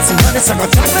 Yes, I got some honeysuckle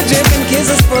chocolate dip and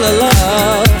kisses full of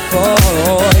love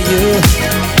for you.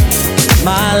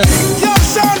 My love. Yo,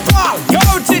 Sean Paul. Yo,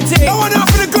 Titi. No one out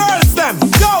for the girls, them.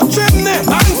 Yo, Chimney.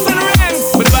 Banks and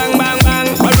rents. But bang, bang, bang.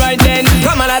 Alright then.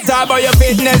 Come on, I talk about your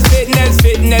fitness.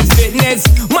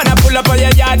 Man, I pull up on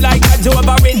your yard like a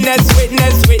Jehovah Witness.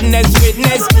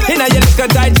 Inna your little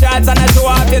tight shorts and I show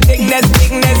off your thickness.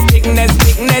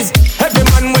 Every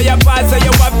man man where you pass, so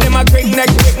you have them a quick neck,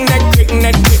 quick neck, quick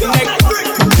neck, quick neck,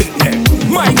 quick neck.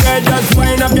 My girl, just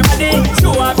wind up your body,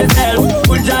 show off yourself.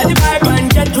 Pull out the vibe and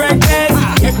get reckless.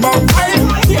 Get more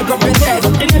wild, take up your chest.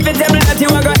 Inevitable that you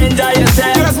are gonna enjoy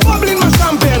yourself. There's bubble in my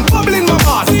champagne, bubble in my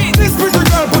heart. This pretty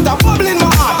girl put a bubble in my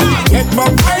heart. Get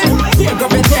more wild, take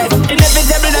up your chest.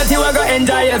 Inevitable that you are gonna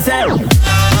enjoy yourself.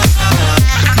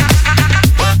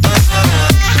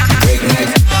 Quick neck.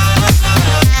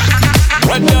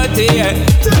 What dirty, yeah.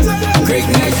 Quick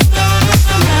neck.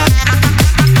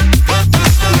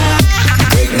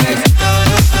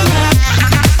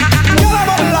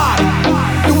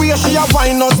 She a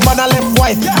wine husband a left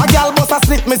white. A gal bust a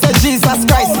slip, me say Jesus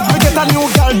Christ. We get a new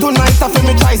gal tonight a fi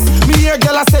me choice. Me hear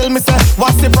gal a sell, me say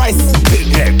what's the price?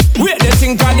 Wait the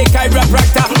thing called the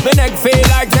chiropractor. My neck feel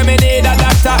like me need a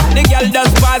doctor. The girl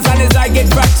does pass and it's like it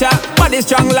fracture. Body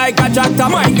strong like a tractor.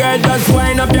 My girl just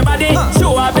wind up your body,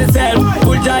 show off yourself.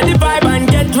 Pull out the vibe and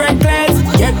get reckless.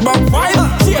 Get buck wild,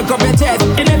 shake up your chest.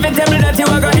 Inevitable that you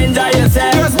are gonna enjoy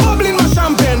yourself. There's bubble in my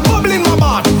champagne, bubble in my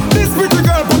heart. This pretty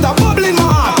girl put a bubble in my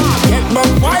heart. Get buck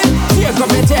wild, shake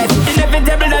up your chest.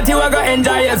 Inevitable that you are gonna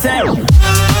enjoy yourself.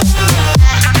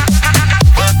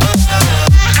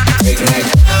 Quick neck.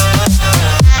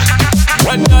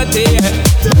 What dirty, yeah.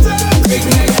 Quick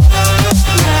neck.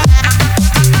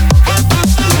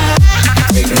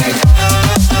 Quick neck.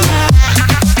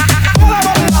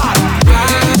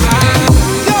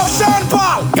 Yo, Sean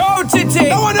Paul. Yo, Titi.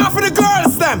 No one out for the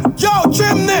girls, them. Yo,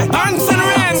 Chimney. Banks and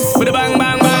ranks. With a bang,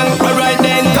 bang, bang. Alright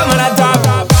then, come on and talk.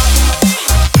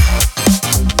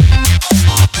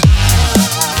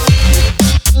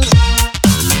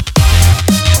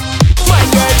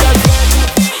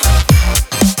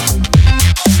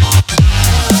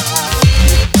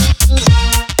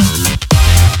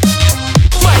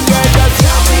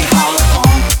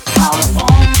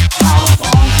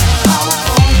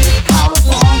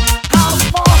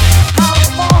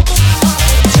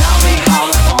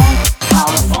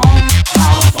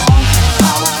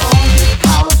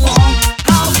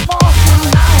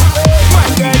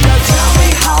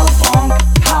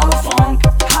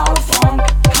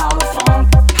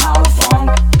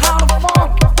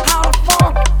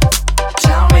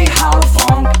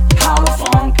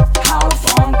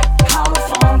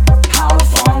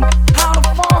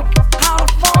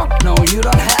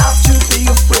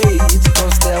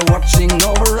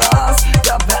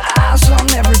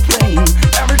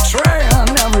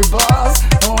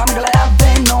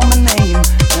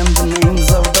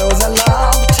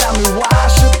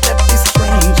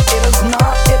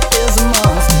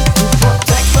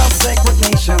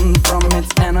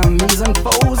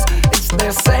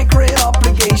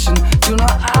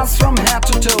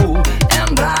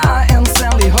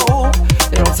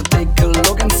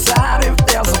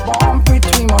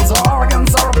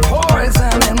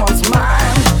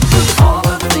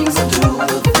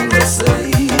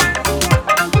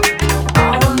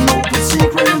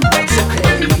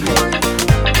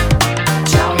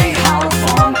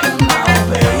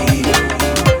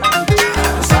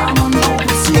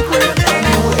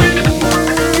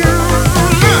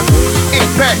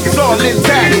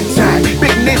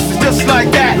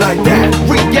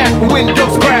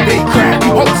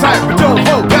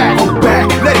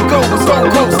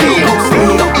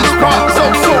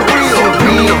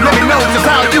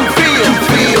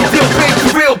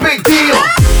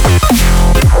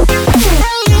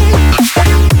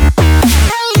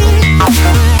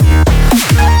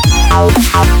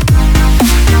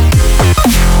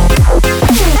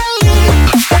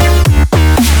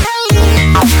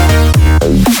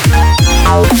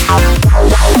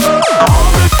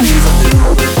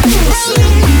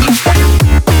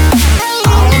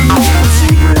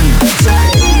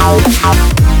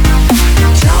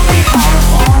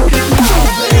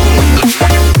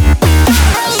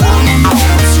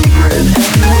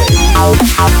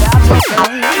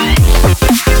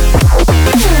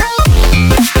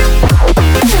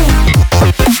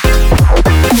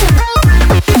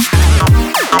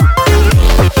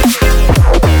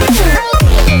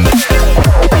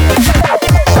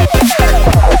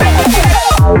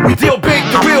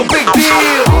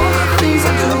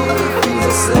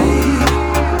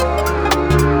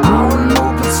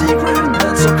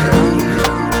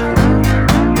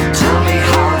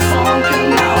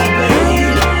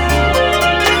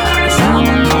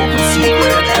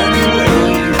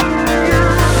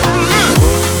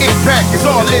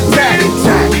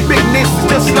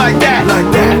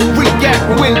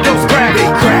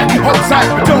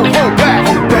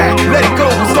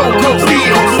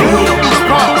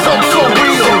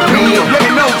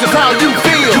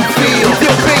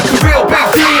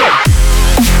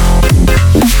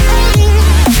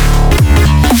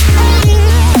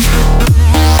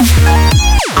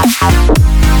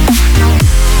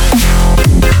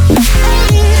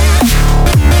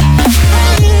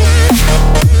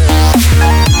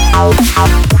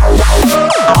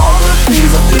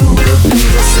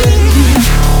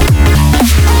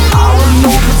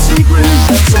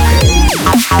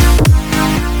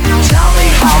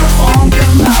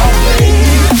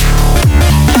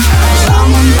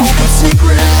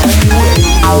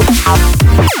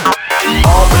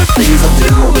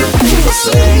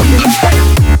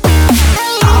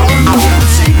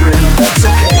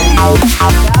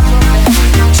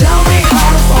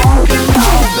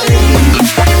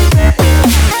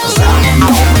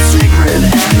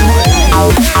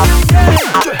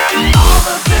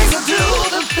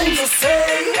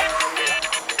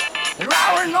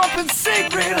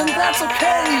 that's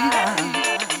okay.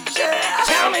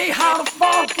 Tell me how to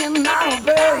fucking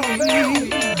obey.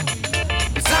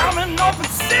 'Cause I'm an open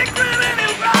secret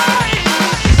anyway.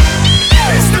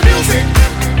 It's the music.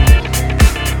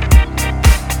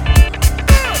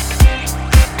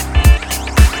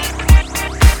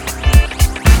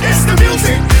 It's the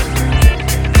music.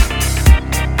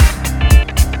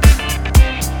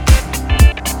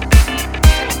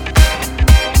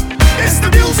 It's the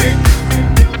music.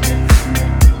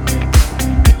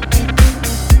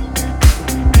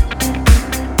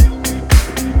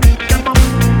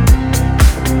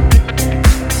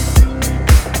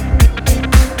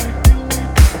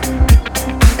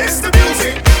 It's the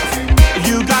music.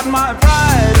 You got my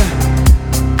pride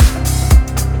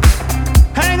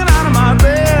hanging out of my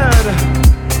bed.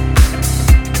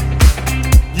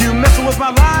 You messing with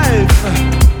my life,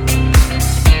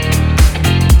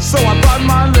 so I brought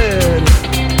my lid.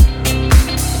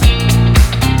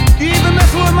 Even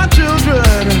messing with my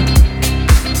children,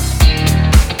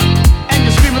 and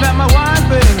you're screaming at my wife,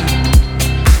 baby.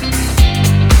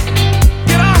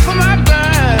 Get off of my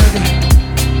bag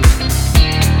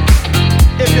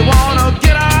if you wanna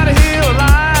get out of here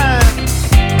alive.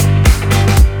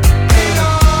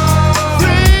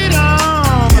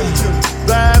 Freedom,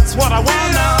 that's what I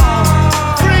want now.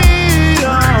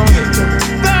 Freedom,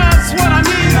 that's what I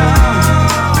need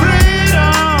now.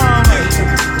 Freedom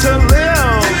to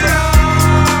live.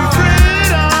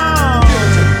 Freedom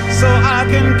so I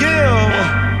can give.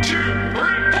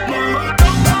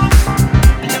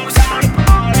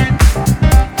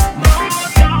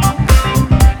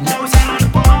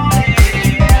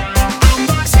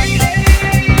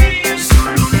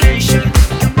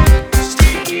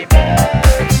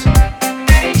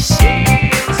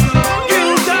 You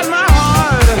got my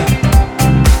heart.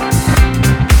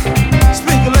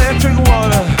 Speak electric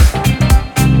water.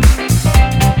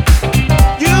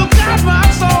 You got my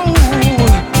soul.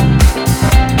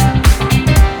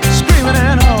 Screaming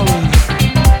and hollering.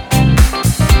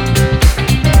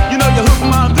 You know you hooked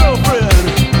my girlfriend.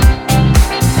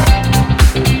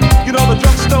 You know the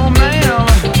drugstore man.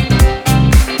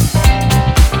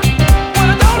 When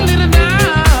I don't need it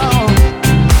now,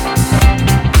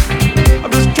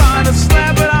 I'm just trying to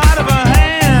slap it out of her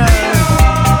hand.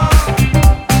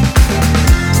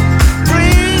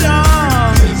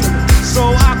 Freedom, so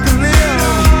I can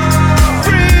live.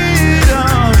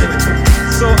 Freedom,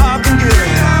 so I can give.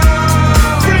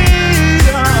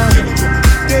 Freedom,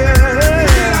 yeah.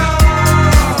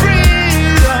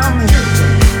 Freedom,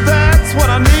 that's what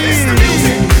I need.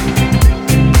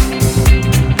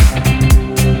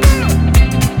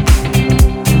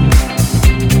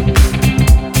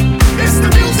 It's the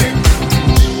music.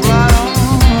 Right on,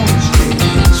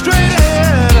 straight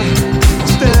ahead,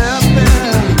 step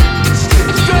in,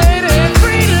 straight ahead,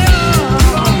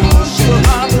 freedom, so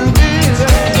I can be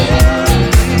there.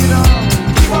 Freedom,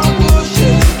 keep on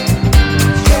pushing,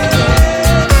 straight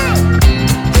ahead,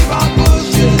 keep on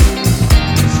pushing,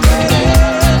 straight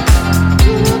ahead,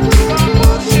 keep on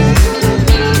pushing.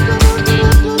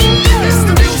 It's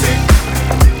the music.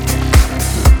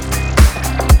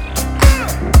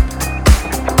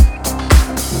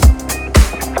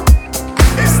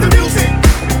 It's the music.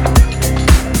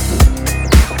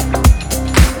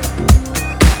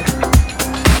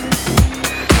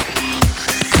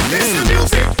 It's the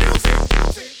music.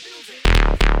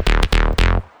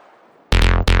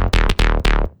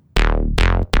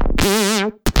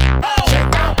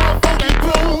 Check out my funky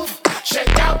groove.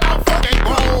 Check out my funky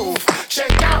groove.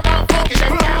 Check out my funky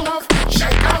groove.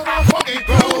 Check out my funky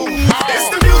groove. It's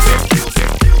the music.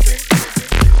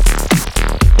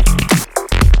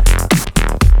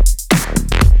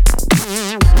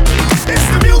 It's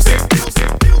the music. It's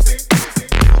music.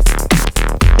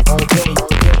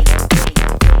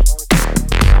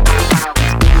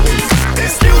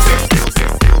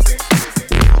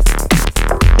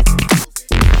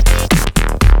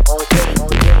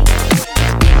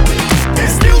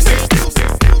 It's music.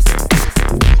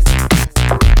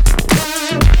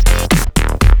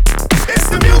 It's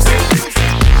the music.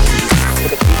 To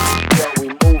the beat, girl, we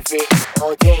move it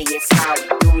all day. It's how we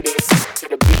do this. To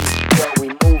the beat, girl, we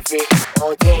move it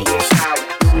all day. It's how we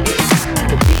do this. To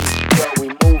the beat, girl, we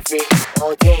move it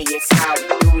all day. It's how we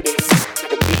do this. To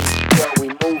the beat, girl, we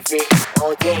move it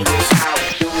all day. It's how we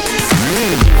do this.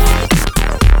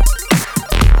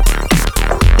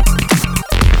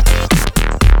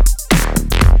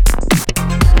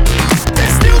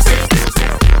 It's music.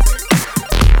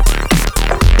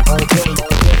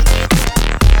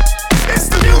 It's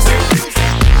the music.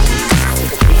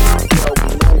 Girl,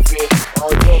 we move it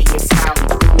all day. It's how we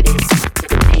do this. To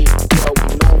the beat,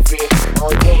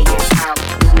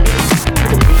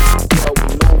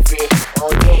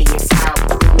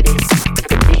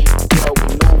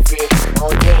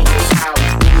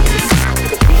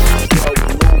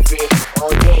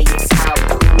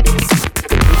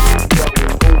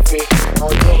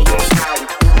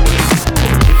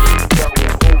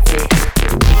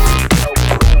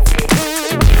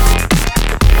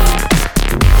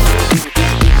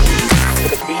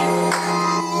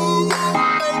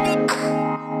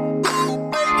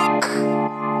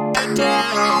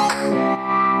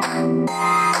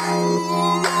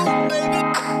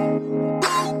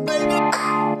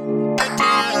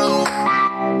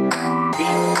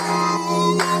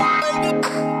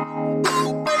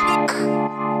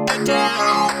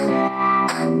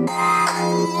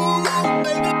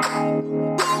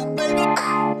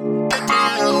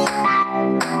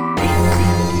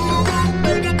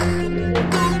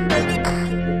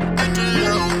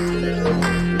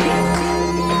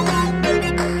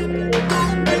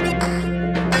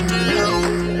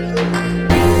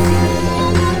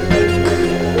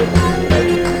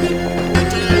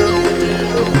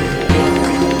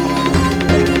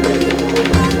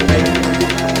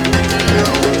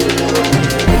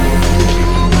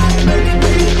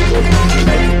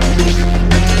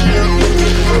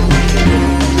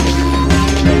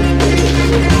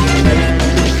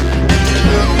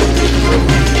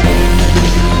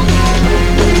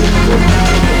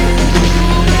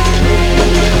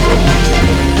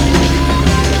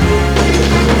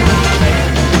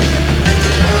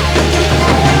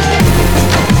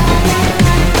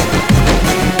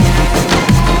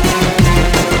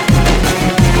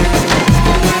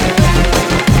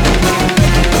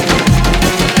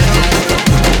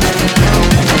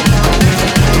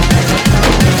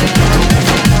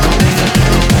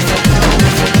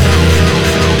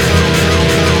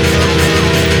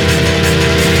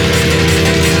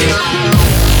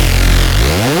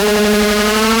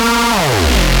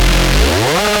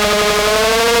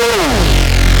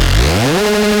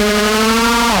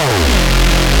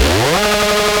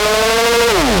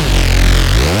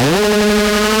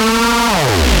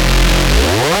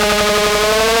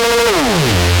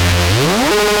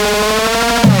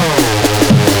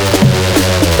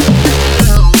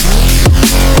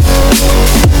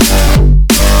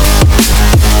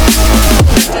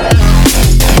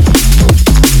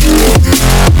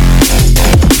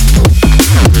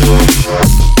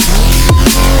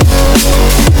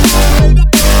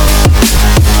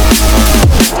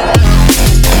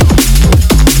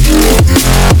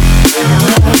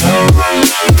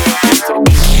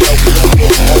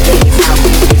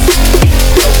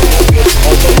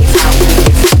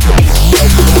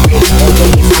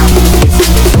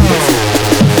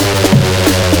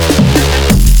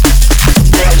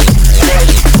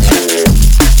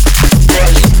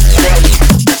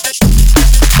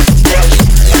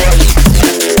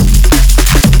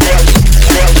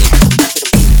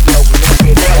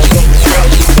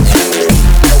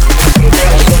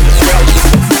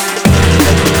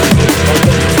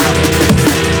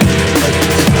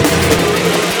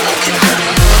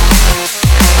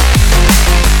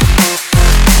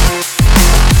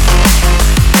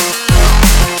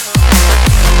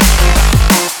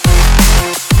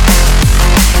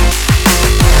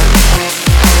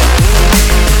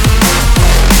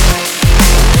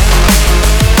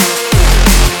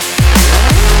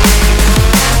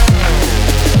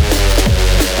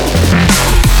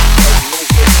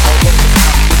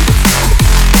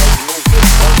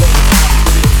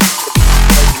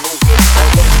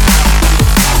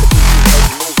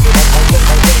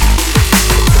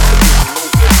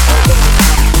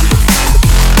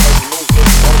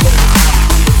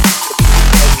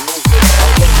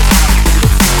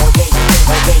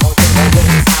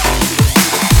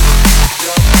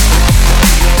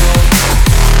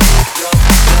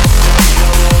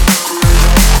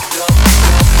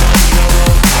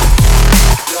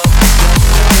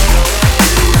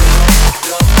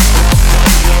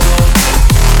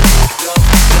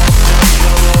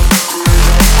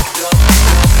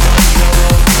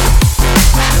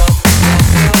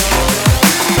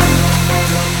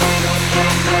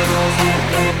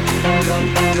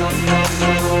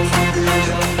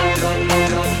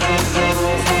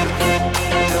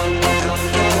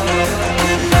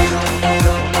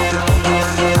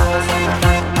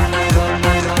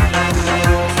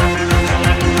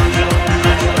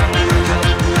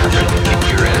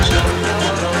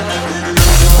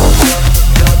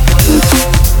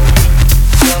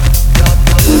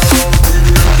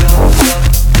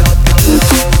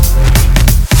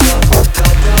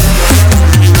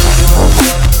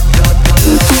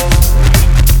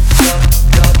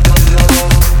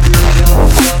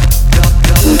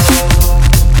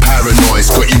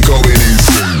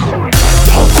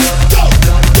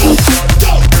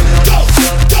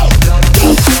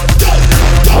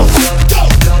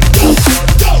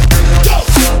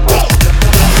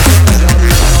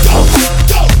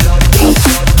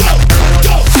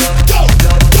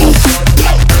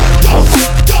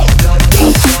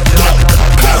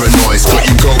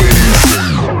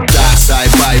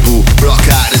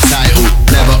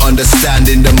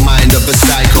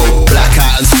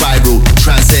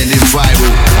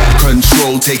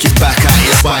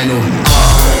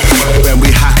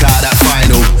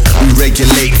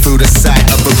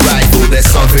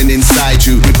 living inside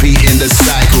you, repeating the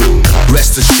cycle.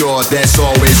 Rest assured, there's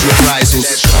always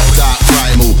reprisals. Dark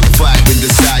primal, fight with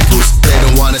disciples. They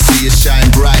don't wanna see you shine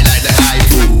bright like the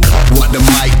Eiffel. What the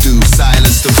mic do?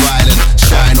 Silence the violent,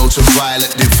 shine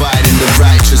ultraviolet, dividing the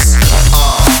righteous.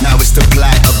 Now it's the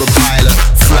plight of a pilot,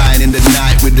 flying in the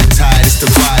night with the tightest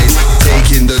device,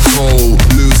 taking the toll,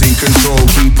 losing control.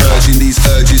 Keep purging these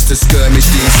urges to skirmish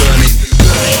these vermin.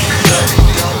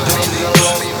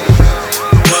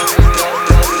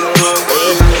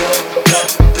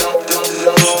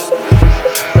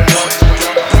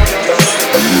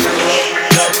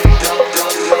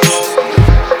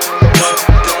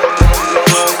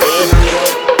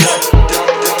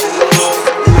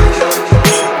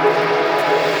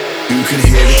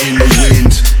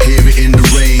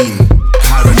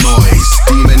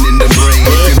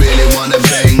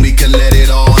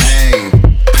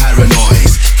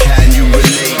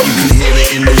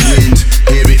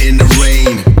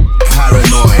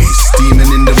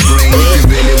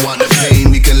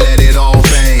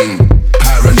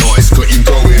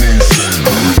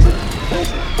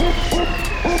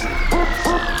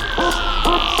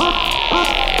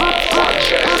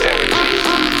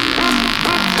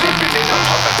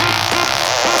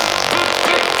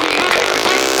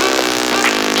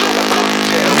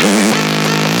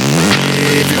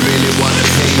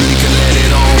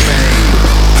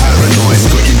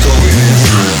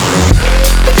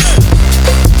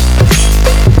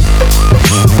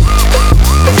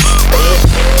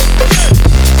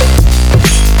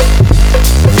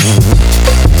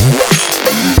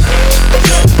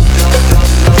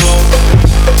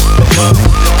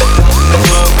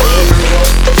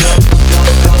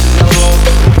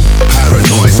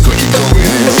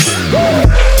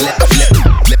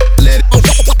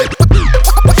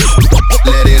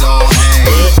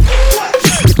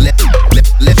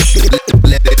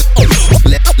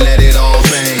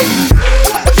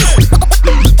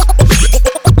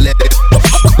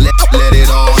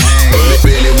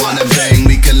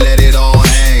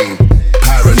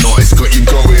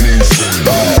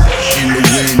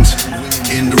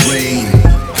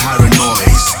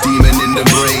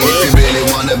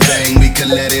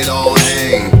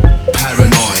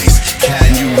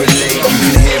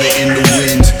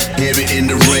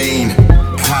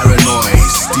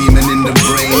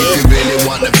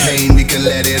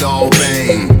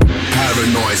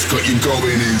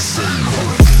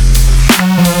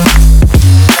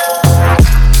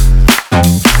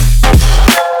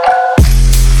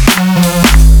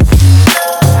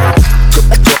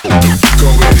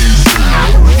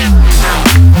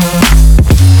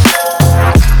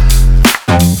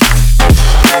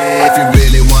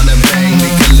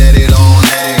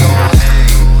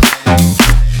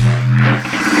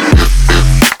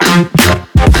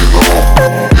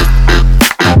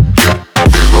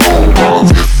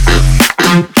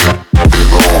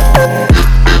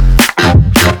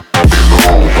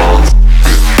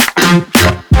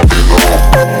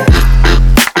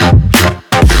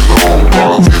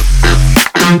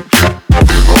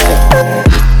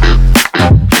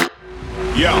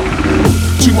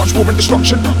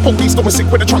 Police going sick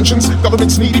with the truncheons.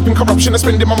 Governments need deep in corruption. I'm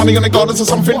spending my money on the gardens or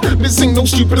something. This ain't no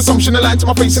stupid assumption. They lie to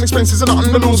my face and expenses are not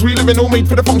in the laws we live in. All made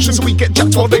for the function, so we get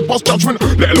jacked while they pass judgment.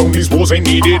 Let alone these wars ain't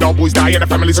needed. Our boys die and the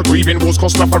families are grieving. Wars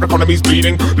cost enough, our economy's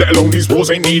bleeding. Let alone these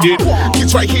wars ain't needed.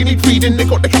 Kids right here need feeding. They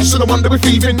got the cash, so no wonder we're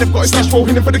thieving. They've got a stash for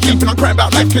hidden for the keeping. I'm crying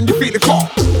about life, can you feel the car?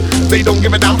 They don't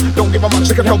give a damn, don't give a much,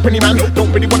 they can help any man.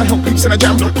 Don't really wanna help peeps in a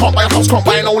jam. Can't buy a house, can't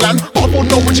buy an old land. Can't afford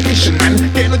no education, man.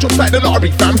 Getting a job's like the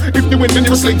lottery, fam. If you win, then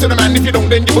you're a slave to the man. If you don't,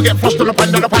 then you will get flushed on the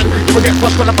pan, You will get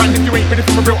flushed on the pan if you ain't ready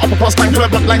from a real upper class man. Cause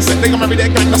bloodline set, they gon' marry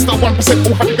their gang. That's still 1%,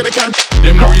 all happy cause they can.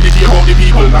 Them not really care about the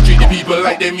people, not treat the people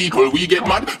like them equal. We get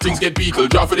mad, things get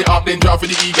peakle. Draw for the ark, then draw for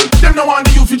the eagle. Them no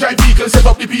want the youth to drive vehicle. Set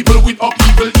up the people with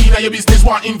upheaval. In your business,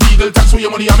 want inveigle. Tax for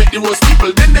your money, I make the roast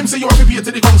people. Then them say you have to pay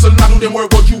to the council. Now do them work,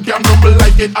 but you can't rumble.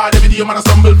 Life get hard every day, man I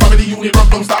stumble. Family unit rock,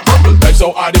 don't stop rumble. Life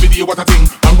so hard every day, what a thing.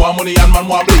 Man want money and man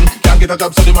want bling. Can't get a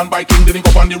job, so the man buy king. Then he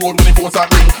go on the road when the phone start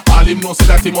ring. All him know say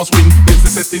that he must win. It's the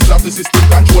settings of the system.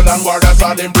 Control and war, that's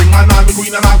all them bring. Man all the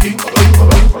queen and all king.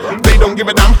 They don't give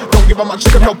a damn, don't give a much,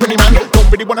 they can help any man. Don't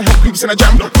really wanna help peeps in a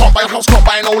jam. Can't buy a house, can't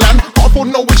buy an old land. Can't afford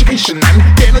no education, man.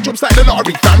 Getting a job's like the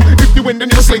lottery, fam. If you win, then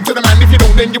you're a slave to the man. If you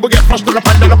don't, then you will get flushed on the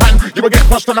pan, You will get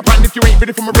flushed on the pan if you ain't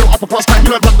ready from a real upper class man.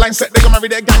 You have bloodline set, they gon' marry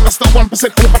their gang. That's still 1%,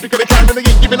 all happy cause they can. And they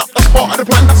ain't giving up, that's part of the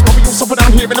plan. That's why we all suffer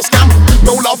down here in the scam.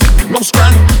 No love, no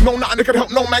strand, no nothing that can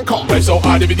help no man can't. Life so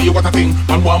hard every day, what a thing.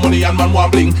 Man want money and man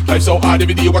want bling. Life so hard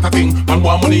every day, what a thing. Man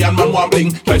want money and man want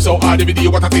bling. Life so hard every day,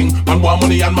 what a thing. Man want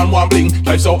money and man want bling.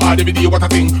 Life so hard every day, what a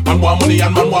thing. Man want money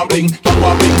and man want bling. Man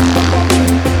want bling.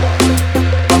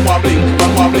 Man want bling.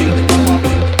 Man want bling.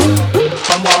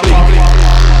 Man want bling.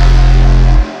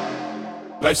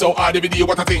 Life so hard every day,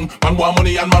 what a thing. Man want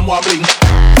money and man want bling. Man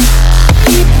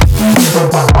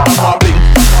want bling.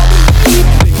 Man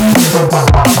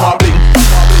want bling. Man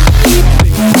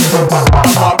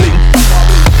want bling.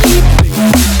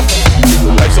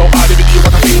 Life so hard every day,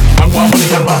 what a thing. Man want money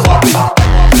and man want bling. Man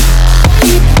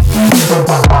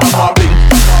want bling. Man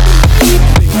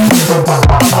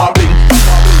want bling.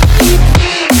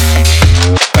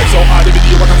 Life so hard every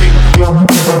day, what a thing. Man want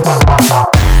bling. Man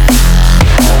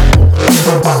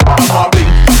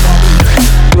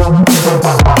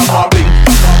want bling.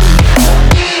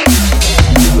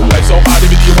 Life so hard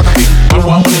every day, what a thing. Man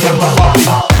want money and man want bling.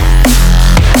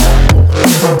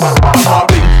 Man want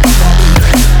bling.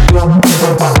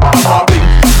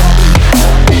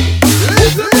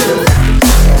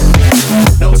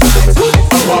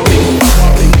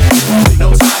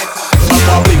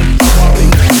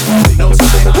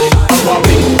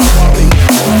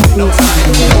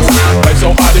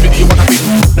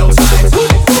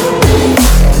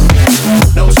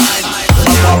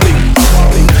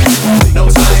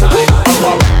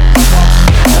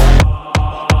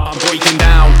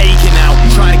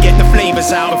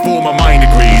 Out before my mind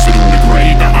agrees with all the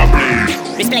grade that I bleed.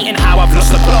 It's blatant how I've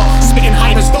lost the plot. Spitting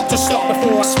hype has got to stop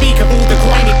before I speak of all the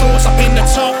grimy thoughts up in the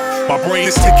top. My brain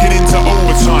is ticking into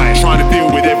overtime, trying to deal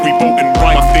with every bolt and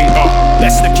right my thing up.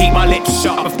 Best to keep my lips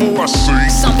shut before I see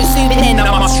something stupid, then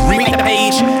I must read the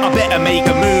page. I better make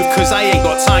a move, cause I ain't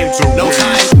got time to. No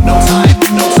time, no time,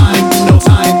 no time, no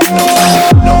time, no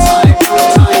time, no time, no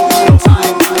time, no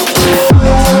time,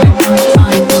 no time, no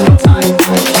time, no time, no time.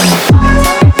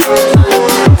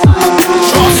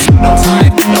 No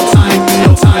time, no time, no time,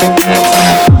 no time,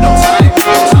 no time, no time, no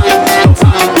time,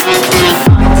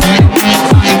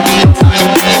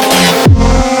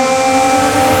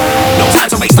 no time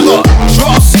to waste. I got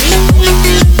drops.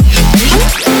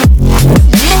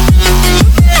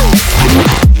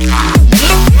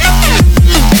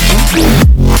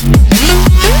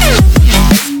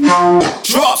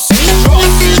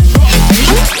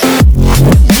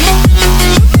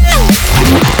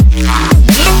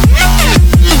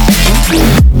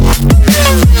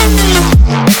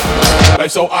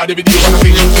 Life so hard every day, what a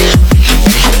thing.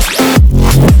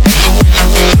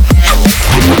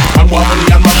 Man want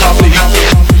money and man want bling.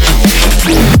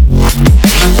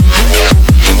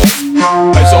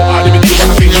 Life so hard every day, what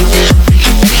a thing.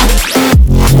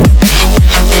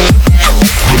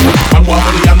 Man want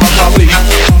money and man want bling.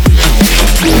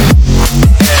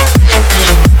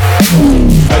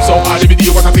 Life so hard every day,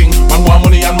 what a thing. Man want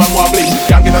money and man want bling.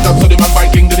 Can't get a job so the man buy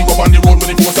king. Then he go on the road when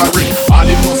he post a ring. All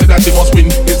him know say that they must win.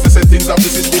 It's the settings of the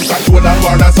system. Control and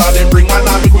war, that's all them bring. Man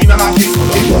and the queen and a king.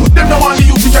 Them no want the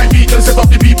youth to try people. Set up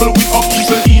the people with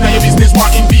upheaval. In your business,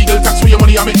 want illegal. Tax for your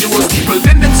money and make the worst people.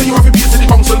 Then them say you have to pay to the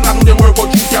council. Now do them work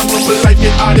but you can't rumble. Life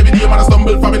get hard every day, man a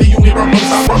stumble. Family unit run, don't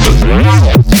stop rumble.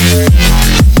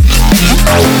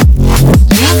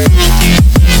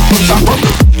 Don't stop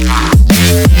rumble.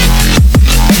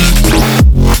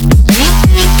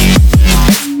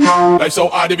 Life so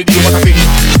hard every day, what a thing.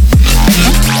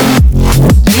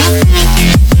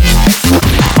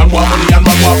 Man want money and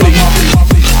man want bling. No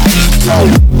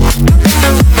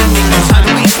time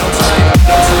to waste, no time, no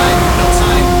time, no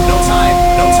time, no time,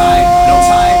 no time, no time,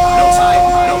 no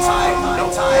time, no time, no time, no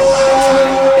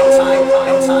time, no time,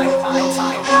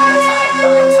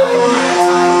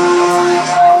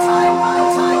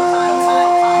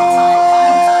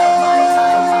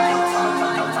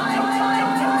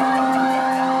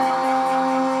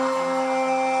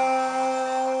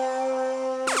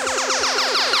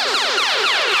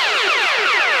 time,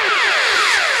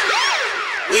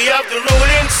 We have the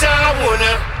ruling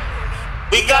Sawuna.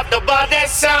 We got the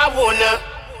baddest Sawuna.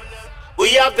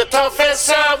 We have the toughest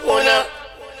Sawuna.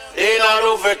 They not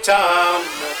over time.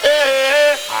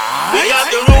 Hey. We have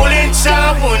the ruling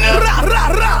Sawuna.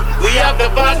 We have the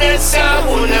baddest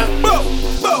Sawuna.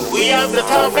 We have the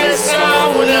toughest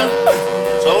Sawuna.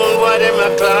 Somebody them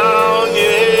a clown,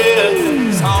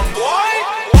 yeah. Some boy.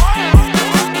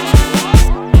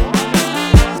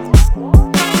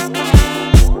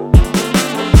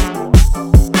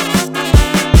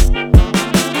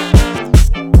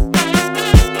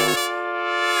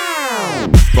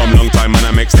 From long time, man,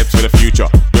 I make steps for the future.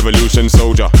 Revolution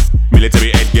soldier, military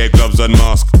headgear, gloves and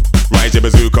mask. Rise your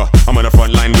bazooka. I'm on the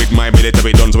front line with my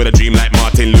military dons with a dream like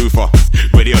Martin Luther.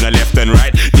 Ready on the left and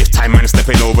right. This time, man,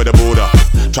 stepping over the border.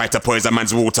 Try to poison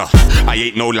man's water. I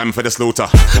ain't no lamb for the slaughter.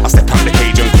 I step out the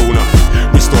cage and corner.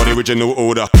 restore the original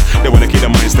order. They wanna keep the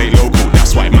mind state local.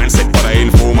 That's why man said, but I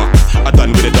ain't former. I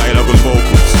done with the dialogue and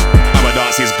vocals. Our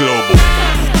dance is global.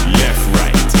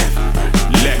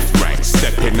 Left, right,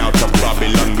 stepping out of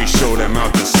Babylon. We show them how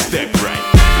to step right.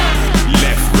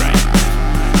 Left,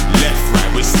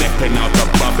 right, we're stepping out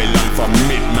of Babylon from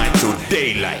midnight to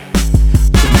daylight.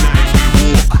 Tonight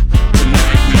we walk,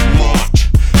 tonight we march.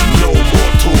 No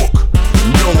more talk,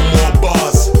 no more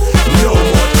bars, no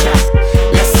more chat.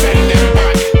 Let's send them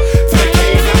back to the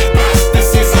caveman past. This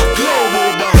is a global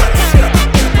dance.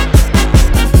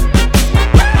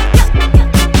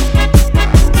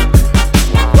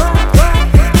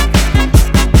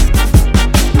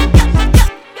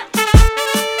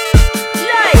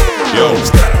 Yo.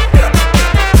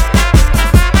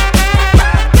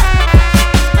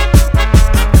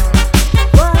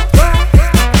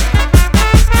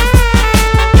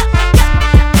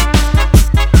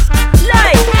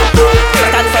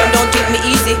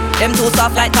 Them too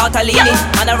soft like tortellini.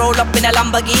 And I roll up in a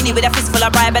Lamborghini with a fistful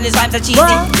of bribe and his rhymes are cheesy.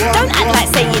 Don't act like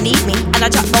say you need me. And I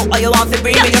chat about all you want to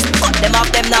bring me. Just cut them off,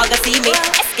 them now they see me.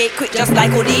 Escape quick just like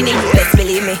Houdini. Best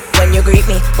believe me when you greet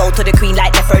me. Bow to the queen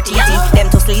like Nefertiti. Them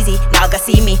too sleazy, now go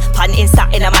see me. Pan Insta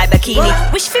in my bikini.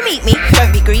 Wish to meet me, don't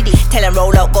be greedy. Tell them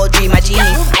roll out, go dream a genie.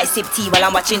 I sip tea while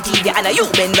I'm watching TV. And you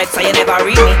been red so you never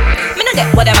read me. Me no get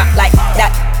what them act like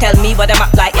that. Tell me what them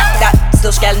act like that.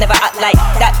 Still girl never act like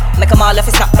that. Make them all if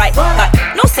it's not right. But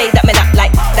no say that me not like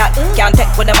that. Can't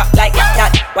take with them up like that.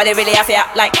 Why they really have to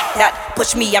act like that?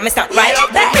 Push me, I'm not right.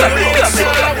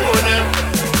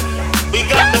 We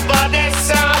got the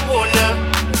baddest wanna.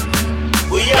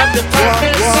 We have the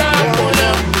toughest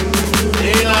wanna.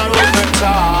 In our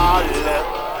overtall.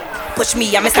 Push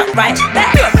me, I'm not right.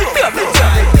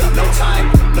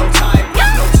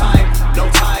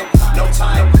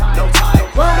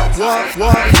 No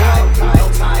time.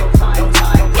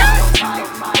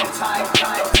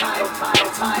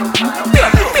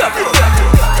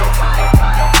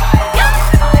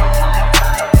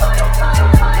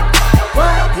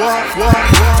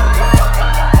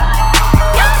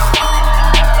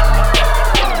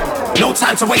 No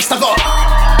time to waste, I got.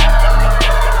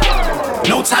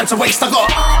 No time to waste, I got.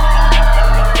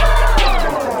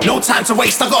 No time to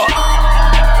waste, I got.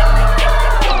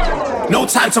 No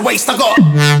time to waste, I got.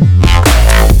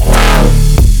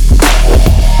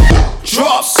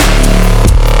 Drops.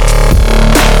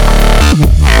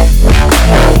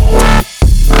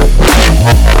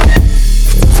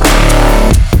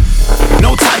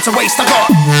 No time to waste, I got.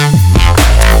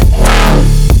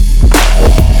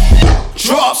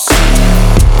 Drops.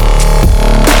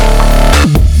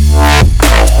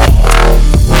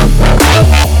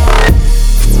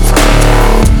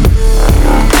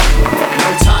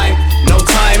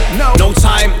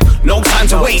 No time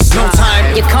to waste, no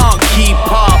time. You can't keep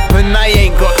up, and I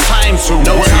ain't got time to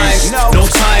waste. No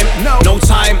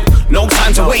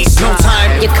time to waste, no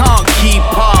time. You can't keep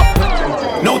up.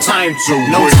 No time to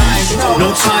waste.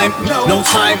 No time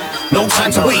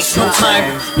to waste, no time.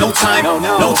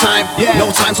 No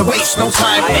time to waste, no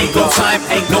time. Ain't no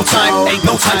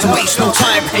time to waste, no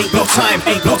time.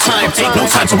 Ain't no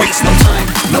time to waste, no time.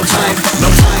 No time.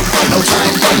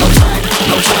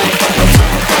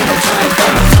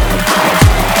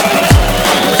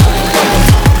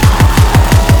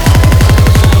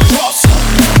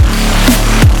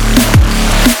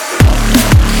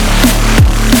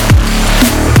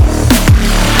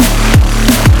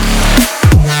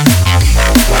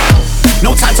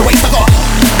 No time to waste, I got.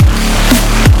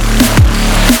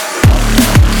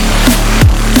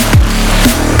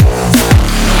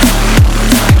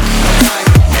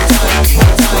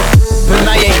 But I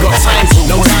ain't got time to.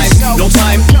 No time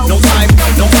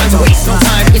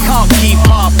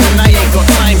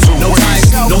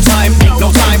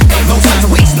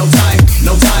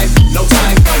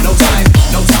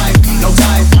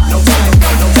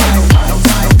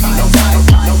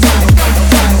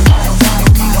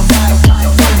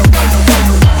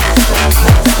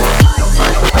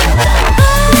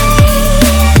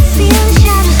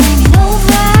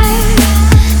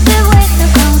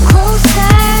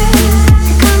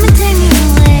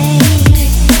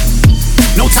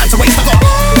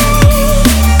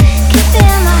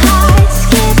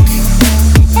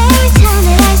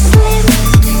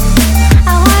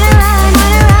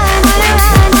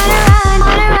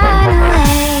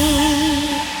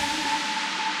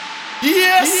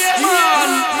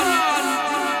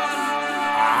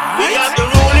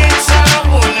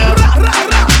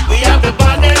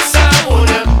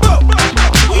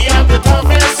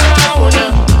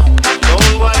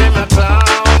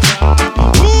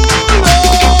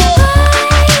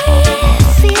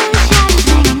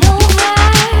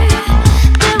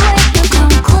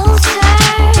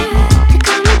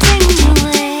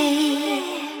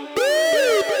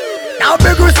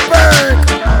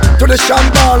the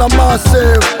Shambhala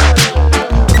massive.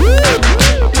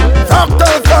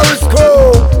 Fractal Forest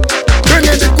Crew,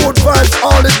 bringing the good vibes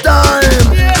all the time.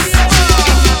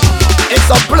 It's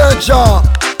a pleasure.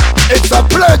 It's a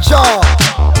pleasure.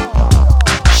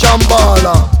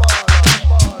 Shambhala.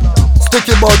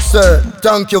 Stickybuds say,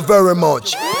 thank you very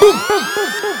much. Boom.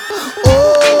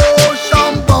 Oh,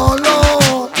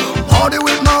 Shambhala. Party with